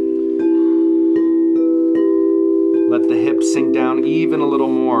 Let the hips sink down even a little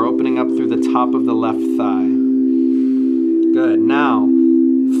more, opening up through the top of the left thigh. Good. Now,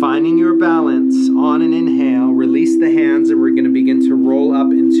 Finding your balance on an inhale, release the hands, and we're going to begin to roll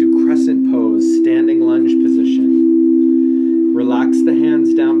up into crescent pose, standing lunge position. Relax the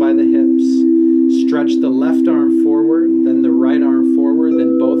hands down by the hips. Stretch the left arm forward, then the right arm forward,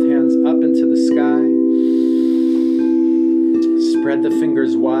 then both hands up into the sky. Spread the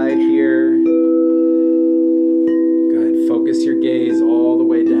fingers wide here. Good. Focus your gaze all the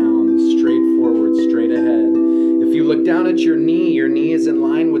way down, straight forward, straight ahead. If you look down at your knee is in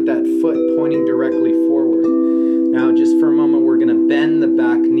line with that foot pointing directly forward. Now, just for a moment, we're going to bend the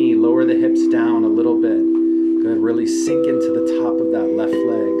back knee, lower the hips down a little bit. Good. Really sink into the top of that left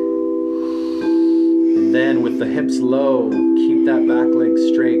leg. And then with the hips low, keep that back leg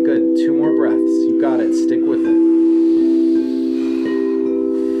straight. Good. 2 more breaths. You got it. Stick with it.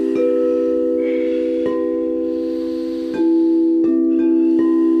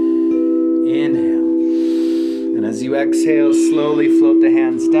 As you exhale, slowly float the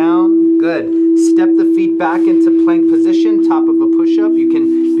hands down. Good. Step the feet back into plank position, top of a push-up. You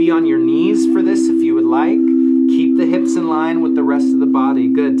can be on your knees for this if you would like. Keep the hips in line with the rest of the body.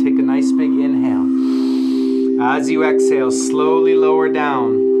 Good. Take a nice big inhale. As you exhale, slowly lower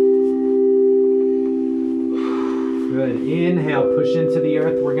down. Good. Inhale, push into the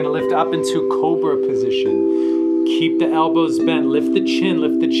earth. We're going to lift up into cobra position. Keep the elbows bent. Lift the chin,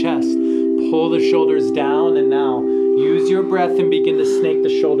 lift the chest. Pull the shoulders down, and now use your breath and begin to snake the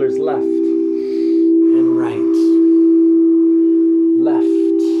shoulders left and right.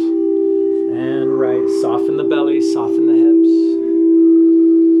 Left and right. Soften the belly, soften the hips.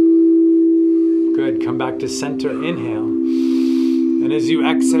 Good. Come back to center. Inhale. And as you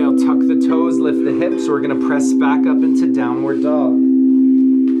exhale, tuck the toes, lift the hips. We're going to press back up into downward dog.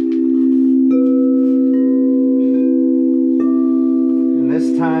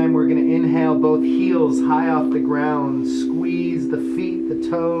 This time we're going to inhale both heels high off the ground, squeeze the feet, the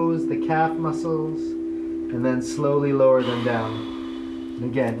toes, the calf muscles, and then slowly lower them down. And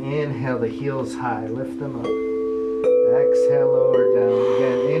again, inhale the heels high, lift them up. Exhale, lower down.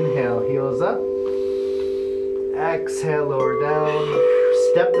 Again, inhale, heels up. Exhale, lower down.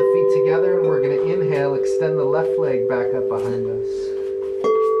 Step the feet together, and we're going to inhale, extend the left leg back up behind us.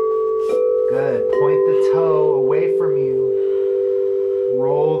 Good. Point the toe away from you.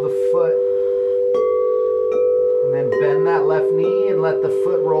 Roll the foot, and then bend that left knee and let the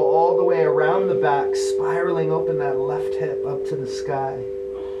foot roll all the way around the back, spiraling open that left hip up to the sky.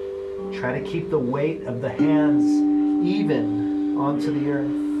 Try to keep the weight of the hands even onto the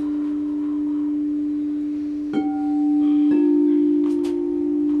earth.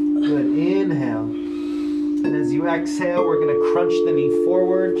 Good. Inhale. And as you exhale, we're going to crunch the knee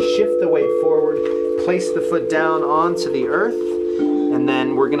forward, shift the weight forward, place the foot down onto the earth. And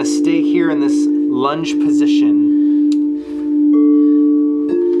then we're going to stay here in this lunge position.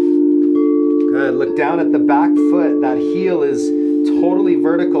 Good. Look down at the back foot. That heel is totally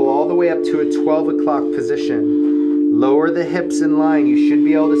vertical all the way up to a 12 o'clock position. Lower the hips in line. You should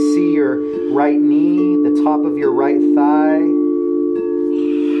be able to see your right knee, the top of your right thigh.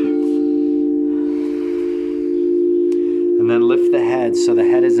 And then lift the head so the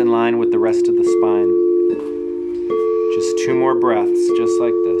head is in line with the rest of the spine. Just 2 more breaths, just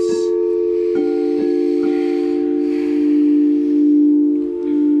like this.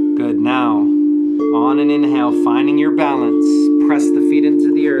 Good. Now, on an inhale, finding your balance, press the feet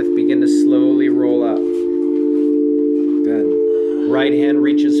into the earth, begin to slowly roll up. Good. Right hand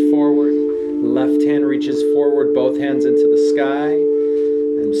reaches forward, left hand reaches forward, both hands into the sky,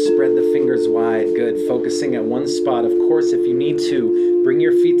 and spread the fingers wide. Good. Focusing at one spot. Of course, if you need to, bring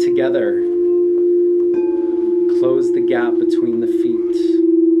your feet together. Close the gap between the feet.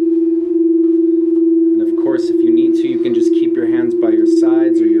 And of course, if you need to, you can just keep your hands by your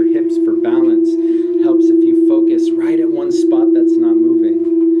sides or your hips for balance. It helps if you focus right at one spot that's not moving.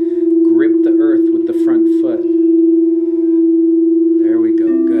 Grip the earth with the front foot. There we go.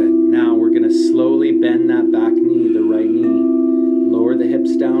 Good. Now we're going to slowly bend that back knee, the right knee. Lower the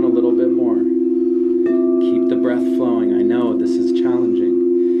hips down a little bit more. Keep the breath flowing. I know this is challenging.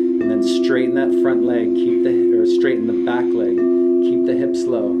 And then straighten that front leg, straighten the back leg, keep the hips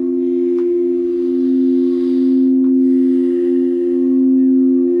low.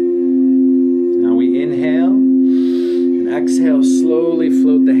 Now we inhale and exhale, slowly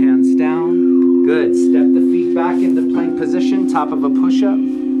float the hands down. Good. Step the feet back into plank position, top of a push-up.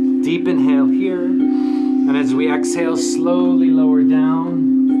 Deep inhale here. And as we exhale, slowly lower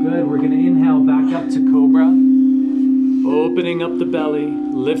down. Good. We're going to inhale back up to cobra. Opening up the belly,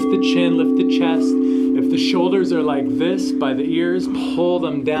 lift the chin, lift the chest. If the shoulders are like this by the ears, pull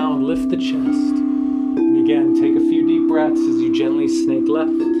them down, lift the chest. And again, take a few deep breaths as you gently snake left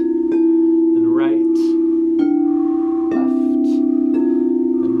and right, left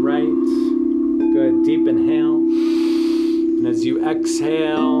and right. Good, deep inhale. And as you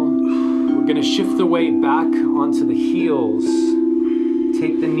exhale, we're gonna shift the weight back onto the heels.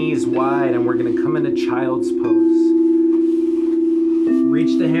 Take the knees wide and we're gonna come into child's pose.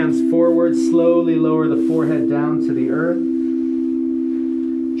 Reach the hands forward, slowly lower the forehead down to the earth.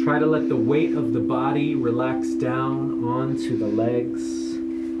 Try to let the weight of the body relax down onto the legs.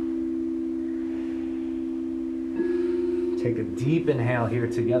 Take a deep inhale here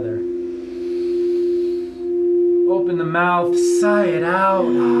together. Open the mouth, sigh it out.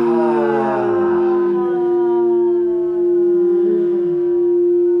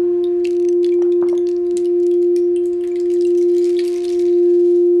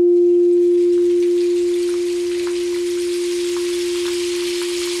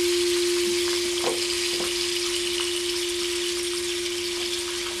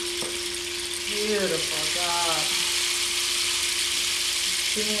 Beautiful job.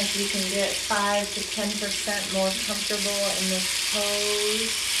 Seeing if you can get 5 to 10% more comfortable in this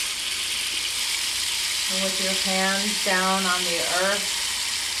pose. And with your hands down on the earth.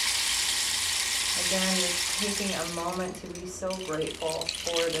 Again, just taking a moment to be so grateful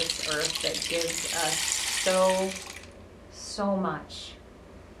for this earth that gives us so much.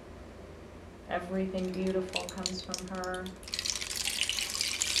 Everything beautiful comes from her.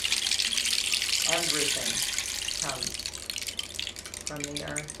 Everything comes from the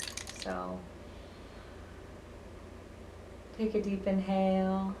earth. So take a deep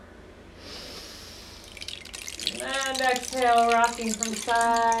inhale and exhale, rocking from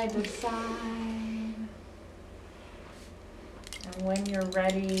side to side. And when you're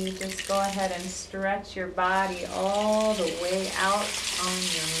ready, just go ahead and stretch your body all the way out on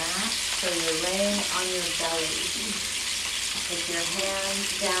your mat so you're laying on your belly. With your hands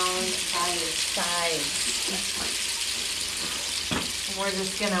down by your sides. And we're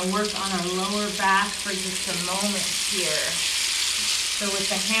just going to work on our lower back for just a moment here. So with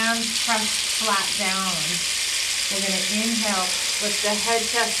the hands pressed flat down, we're going to inhale, lift the head,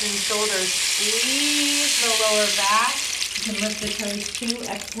 chest, and shoulders. Squeeze the lower back. You can lift the toes too.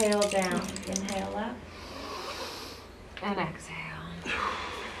 Exhale down. Inhale up. And exhale.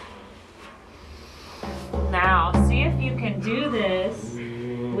 Now, see if you can do this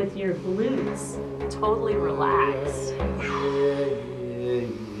with your glutes totally relaxed.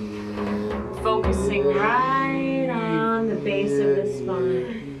 Focusing right on the base of the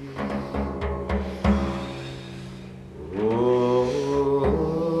spine.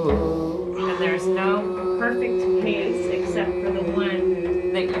 And there's no perfect pace except for the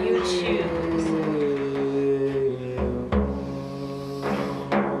one that you choose.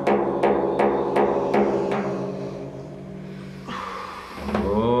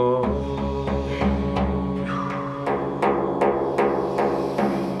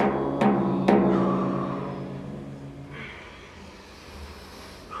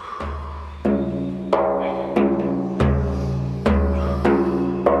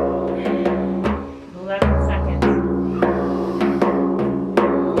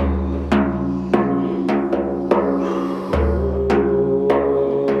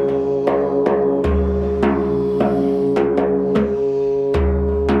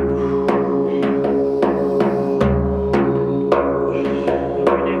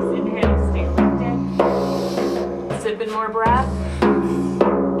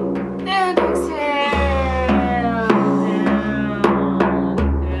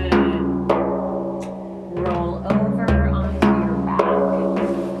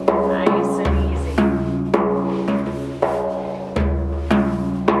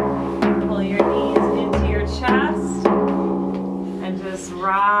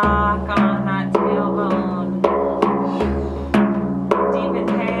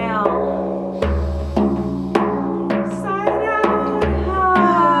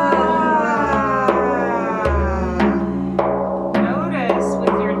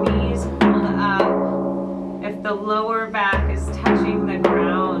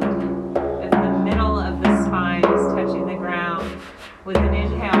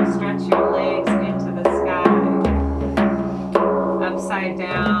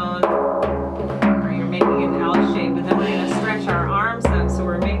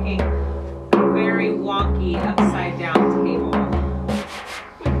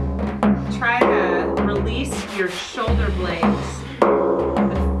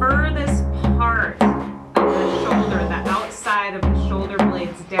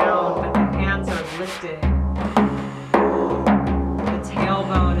 The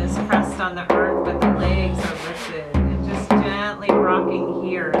tailbone is pressed on the earth, but the legs are lifted. And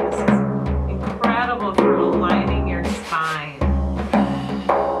here. This is incredible for aligning your spine.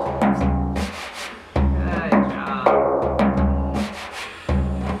 Good job.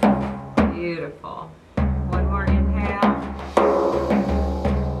 Beautiful. One more inhale.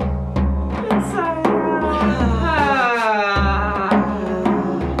 Inside out.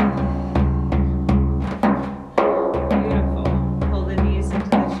 Beautiful. Pull the knees into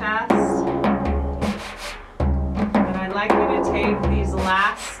the chest. And I'd like you to take these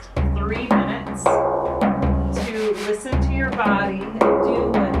last 3 minutes to listen to your body and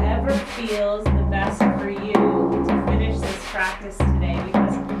do whatever feels the best for you to finish this practice today.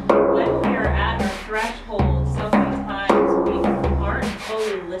 Because when we are at our threshold, so many times we aren't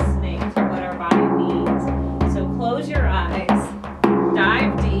fully listening to what our body needs. So close your eyes,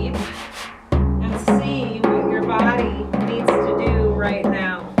 dive deep, and see what your body needs to do right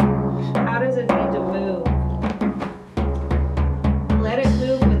now. How does it need to move? Let it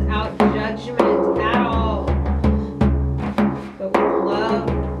move without judgment at all, but with love,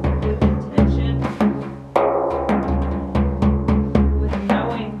 with intention, with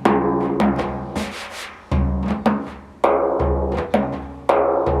knowing.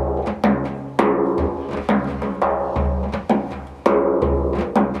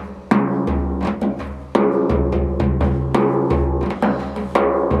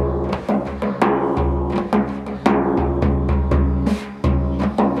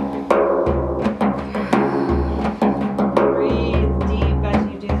 Breathe deep as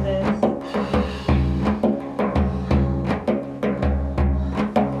you do this.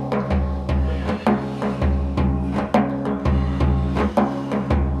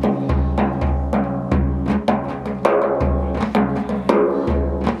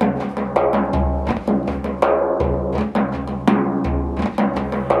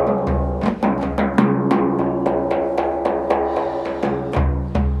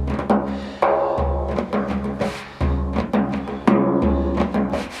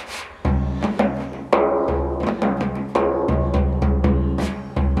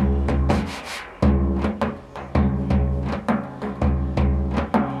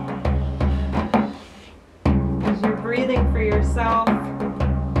 As you're breathing for yourself,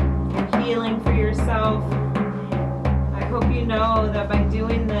 you're healing for yourself. I hope you know that by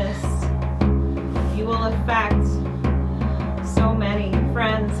doing this, you will affect so many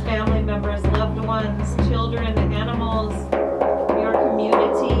friends, family members, loved ones, children, animals, your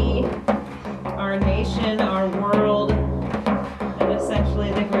community, our nation, our world, and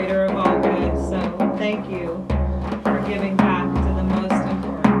essentially the greater of all good. So thank you for giving back to the most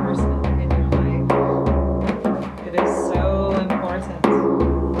important person in your life. It is so important.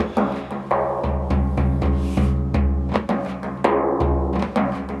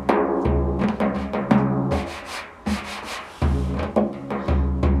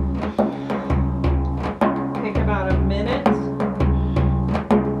 Take about a minute to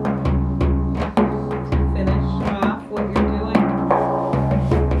finish off what you're doing.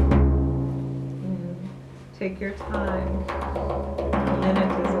 Take your time. A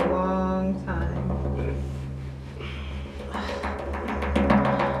minute is a long time.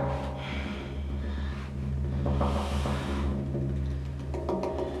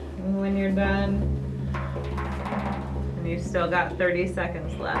 And when you're done, and you've still got 30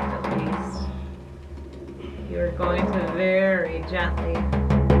 seconds left at least, you're going to very gently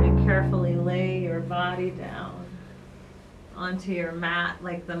and carefully lay your body down onto your mat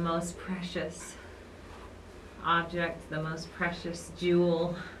like the most precious object, the most precious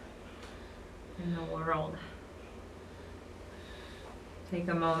jewel in the world. Take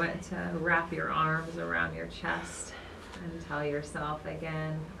a moment to wrap your arms around your chest and tell yourself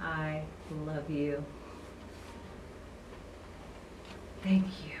again, I love you. Thank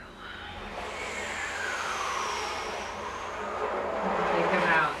you. Take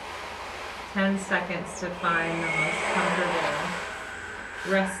about 10 seconds to find the most comfortable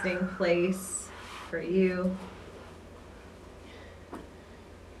resting place for you.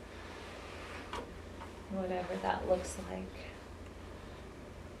 Whatever that looks like.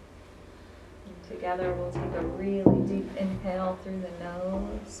 And together we'll take a really deep inhale through the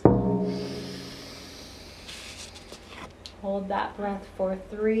nose. Hold that breath for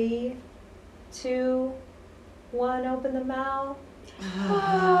 3, 2, 1. Open the mouth.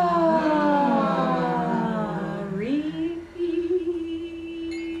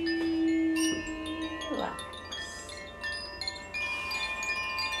 Relax.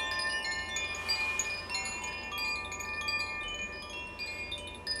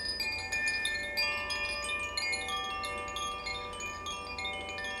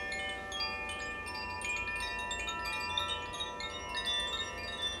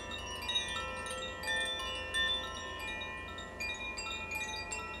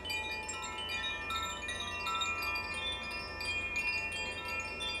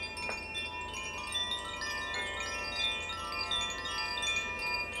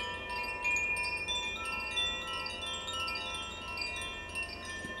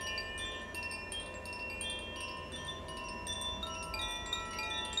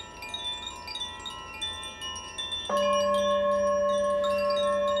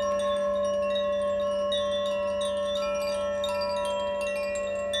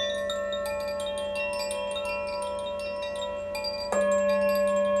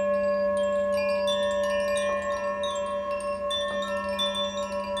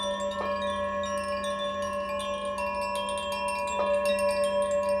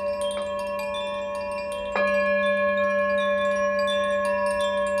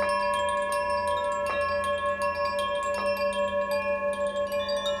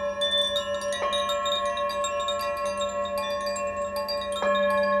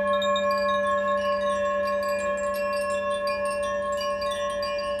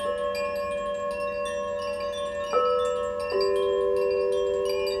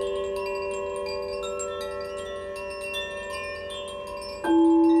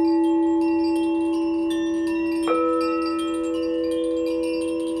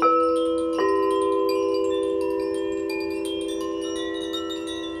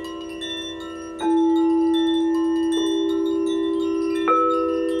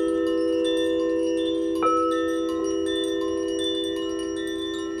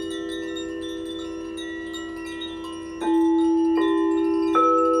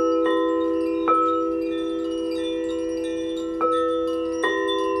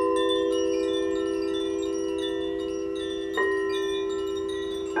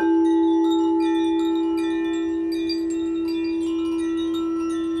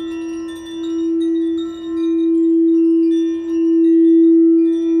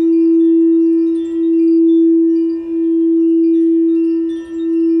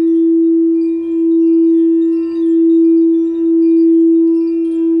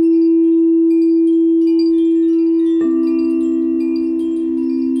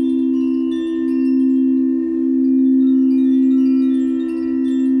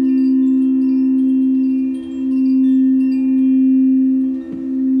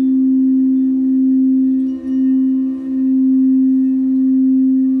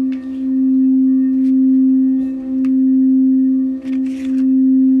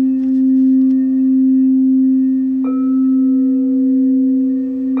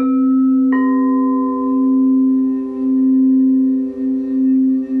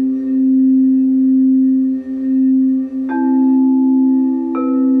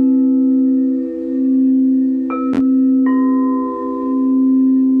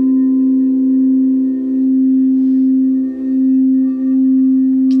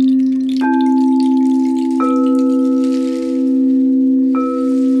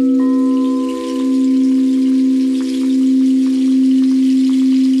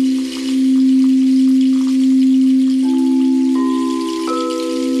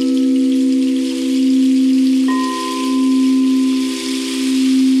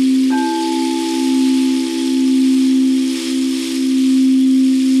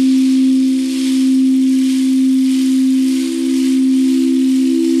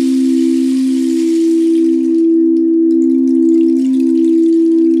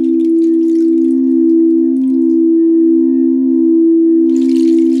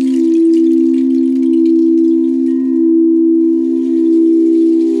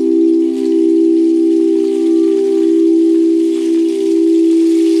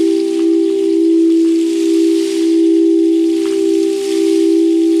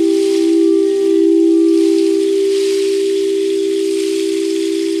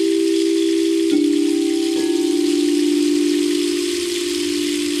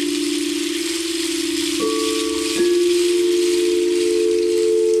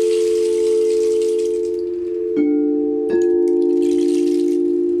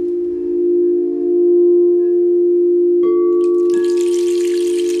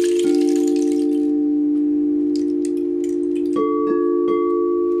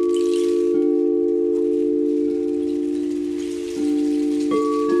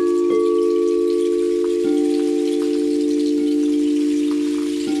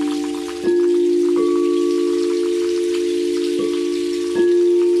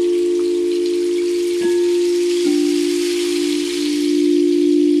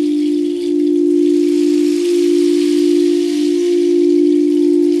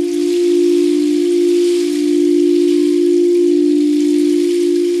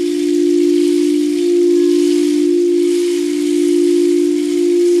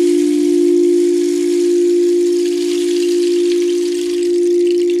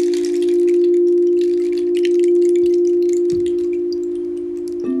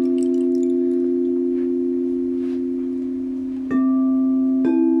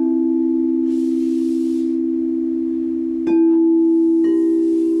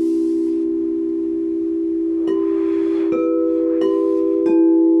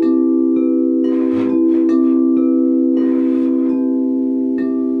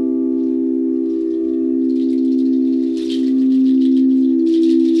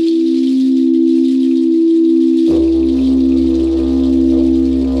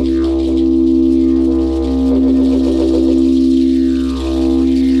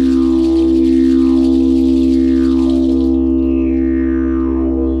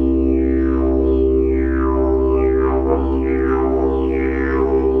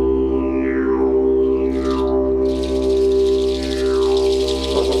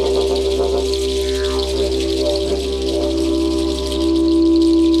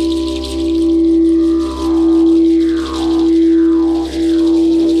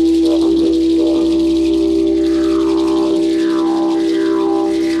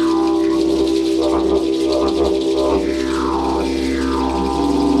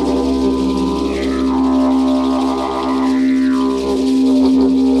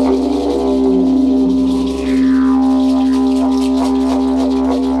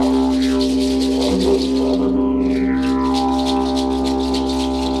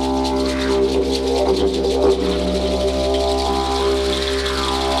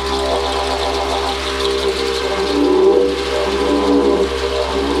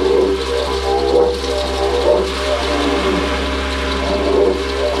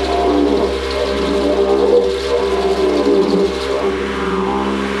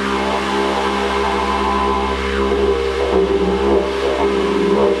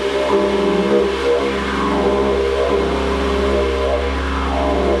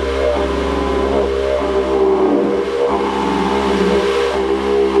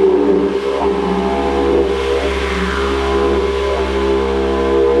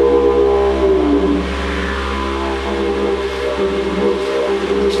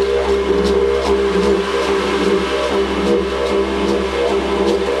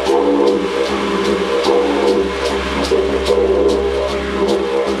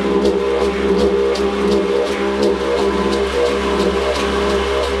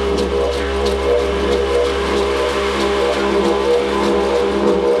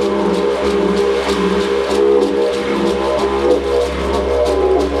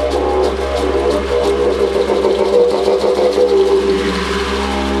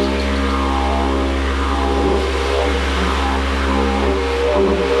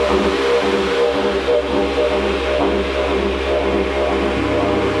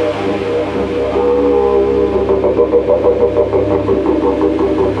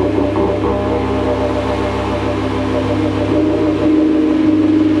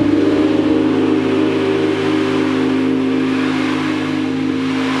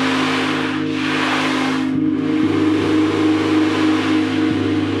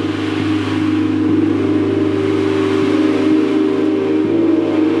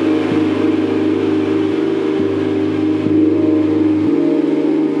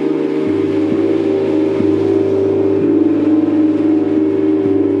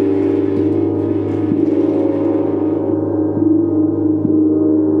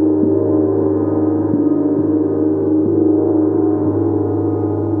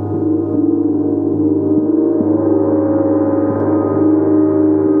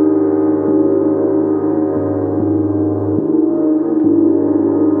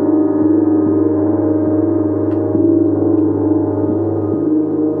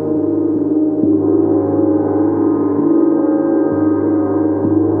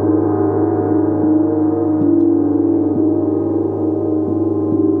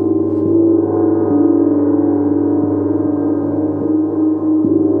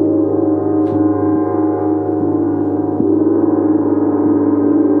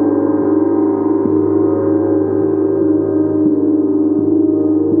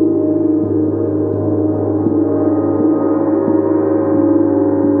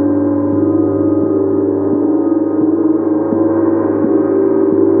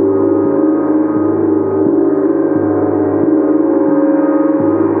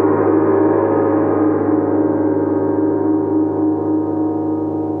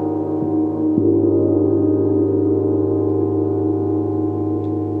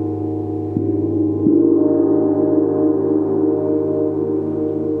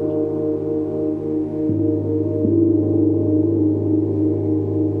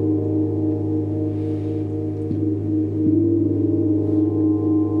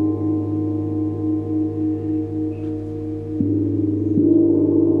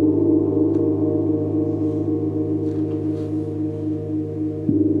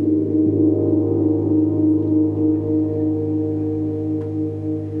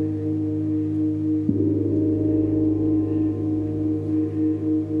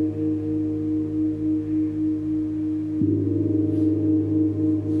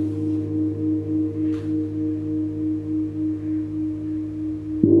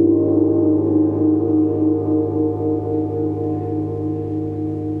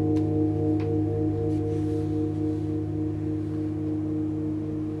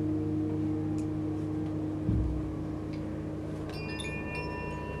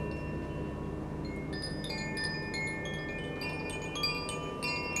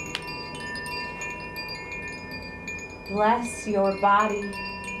 Bless your body.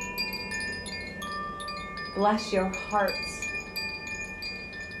 Bless your hearts.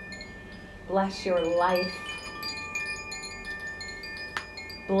 Bless your life.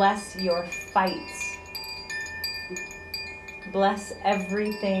 Bless your fights. Bless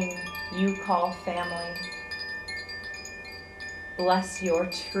everything you call family. Bless your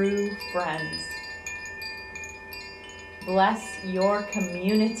true friends. Bless your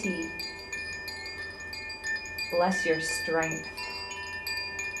community. Bless your strength.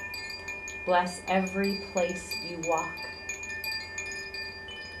 Bless every place you walk.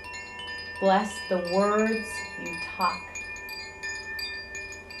 Bless the words you talk.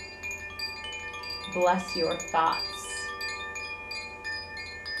 Bless your thoughts.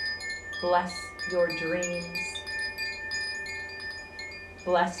 Bless your dreams.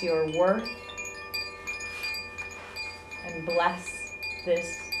 Bless your worth. And bless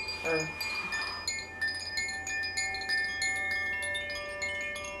this earth.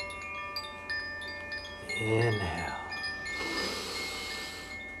 Inhale.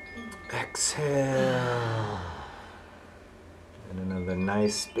 Exhale. And another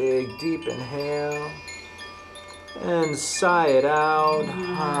nice big deep inhale. And sigh it out.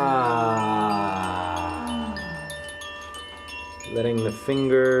 Letting the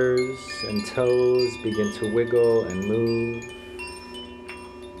fingers and toes begin to wiggle and move.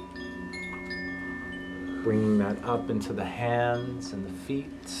 Bringing that up into the hands and the feet,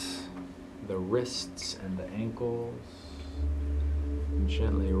 the wrists and the ankles. And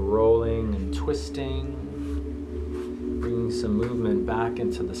gently rolling and twisting. Bringing some movement back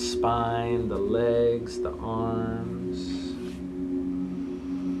into the spine, the legs, the arms.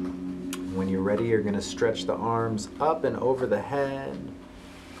 When you're ready, you're going to stretch the arms up and over the head.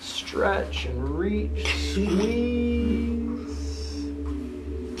 Stretch and reach, squeeze.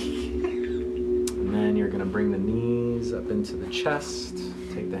 And then you're going to bring the knees up into the chest.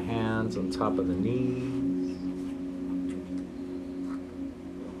 Take the hands on top of the knees.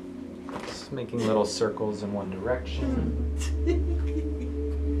 Just making little circles in one direction.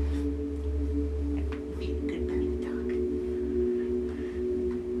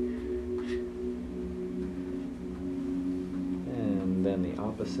 And then the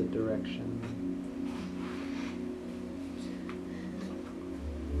opposite direction.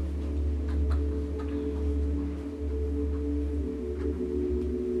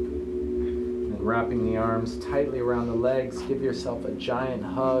 Wrapping the arms tightly around the legs, give yourself a giant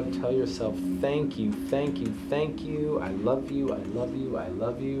hug. Tell yourself, thank you, thank you, thank you. I love you, I love you, I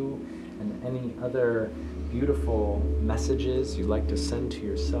love you. And any other beautiful messages you'd like to send to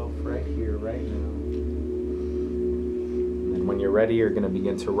yourself right here, right now. And then when you're ready, you're going to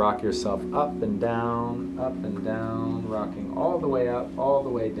begin to rock yourself up and down, rocking all the way up, all the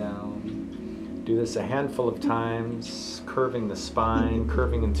way down. Do this a handful of times, curving the spine,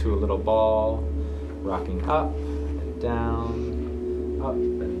 curving into a little ball, rocking up and down, up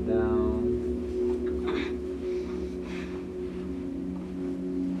and down.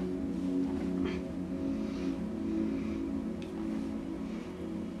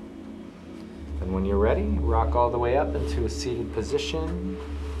 And when you're ready, rock all the way up into a seated position.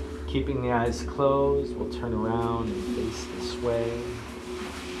 Keeping the eyes closed, we'll turn around and face this way.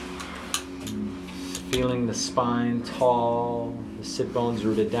 Feeling the spine tall, the sit bones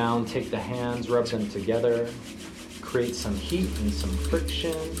rooted down. Take the hands, rub them together. Create some heat and some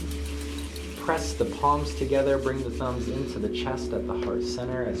friction. Press the palms together. Bring the thumbs into the chest at the heart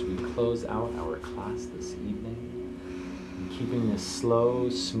center as we close out our class this evening. And keeping this slow,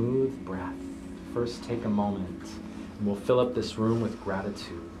 smooth breath. First, take a moment and we'll fill up this room with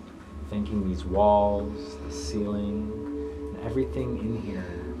gratitude. Thanking these walls, the ceiling, and everything in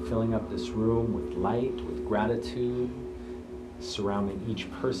here. Filling up this room with light, with gratitude, surrounding each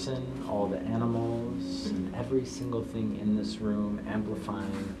person, all the animals, and every single thing in this room,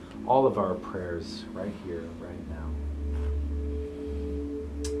 amplifying all of our prayers right here, right now.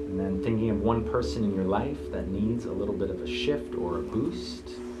 And then thinking of one person in your life that needs a little bit of a shift or a boost,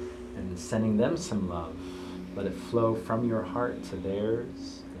 and sending them some love. Let it flow from your heart to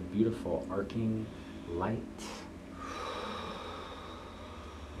theirs, a beautiful arcing light.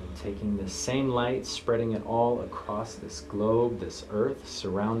 Taking this same light, spreading it all across this globe, this earth,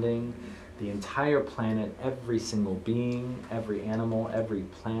 surrounding the entire planet, every single being, every animal, every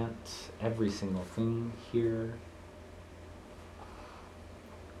plant, every single thing here.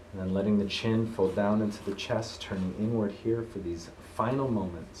 And then letting the chin fold down into the chest, turning inward here for these final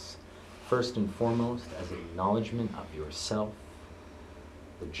moments. First and foremost, as an acknowledgement of yourself,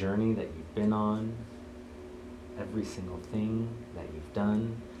 the journey that you've been on, every single thing that you've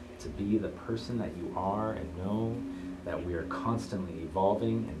done, to be the person that you are and know that we are constantly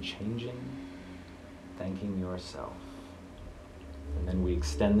evolving and changing, thanking yourself. And then we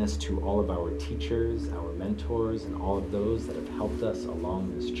extend this to all of our teachers, our mentors, and all of those that have helped us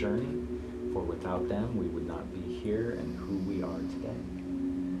along this journey, for without them we would not be here and who we are today.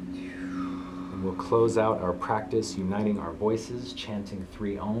 And we'll close out our practice uniting our voices, chanting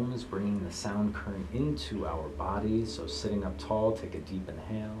 3 ohms, bringing the sound current into our bodies. So sitting up tall, take a deep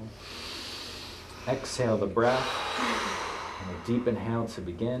inhale. Exhale the breath, and a deep inhale to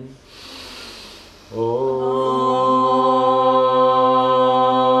begin.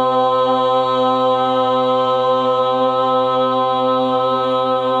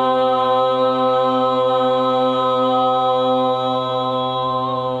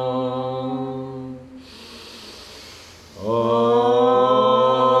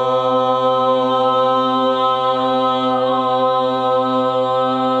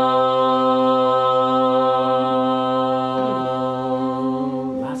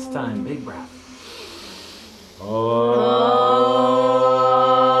 Last time, big breath.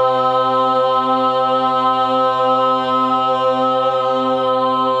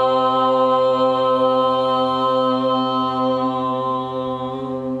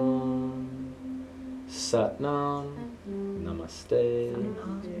 Satnam, Namaste,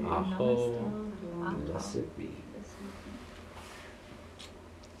 Aho, blessed be.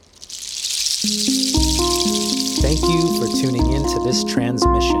 Thank you for tuning in to this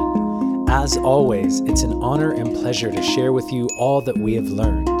transmission. As always, it's an honor and pleasure to share with you all that we have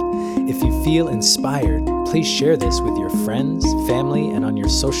learned. If you feel inspired, please share this with your friends, family, and on your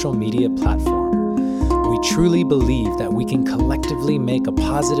social media platform. We truly believe that we can collectively make a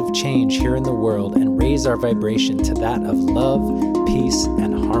positive change here in the world and raise our vibration to that of love, peace,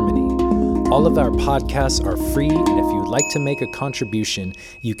 and harmony. All of our podcasts are free, and if you'd like to make a contribution,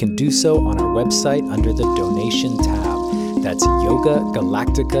 you can do so on our website under the donation tab. That's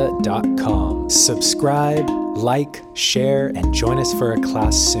yogagalactica.com. Subscribe, like, share, and join us for a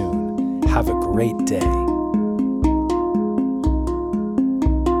class soon. Have a great day.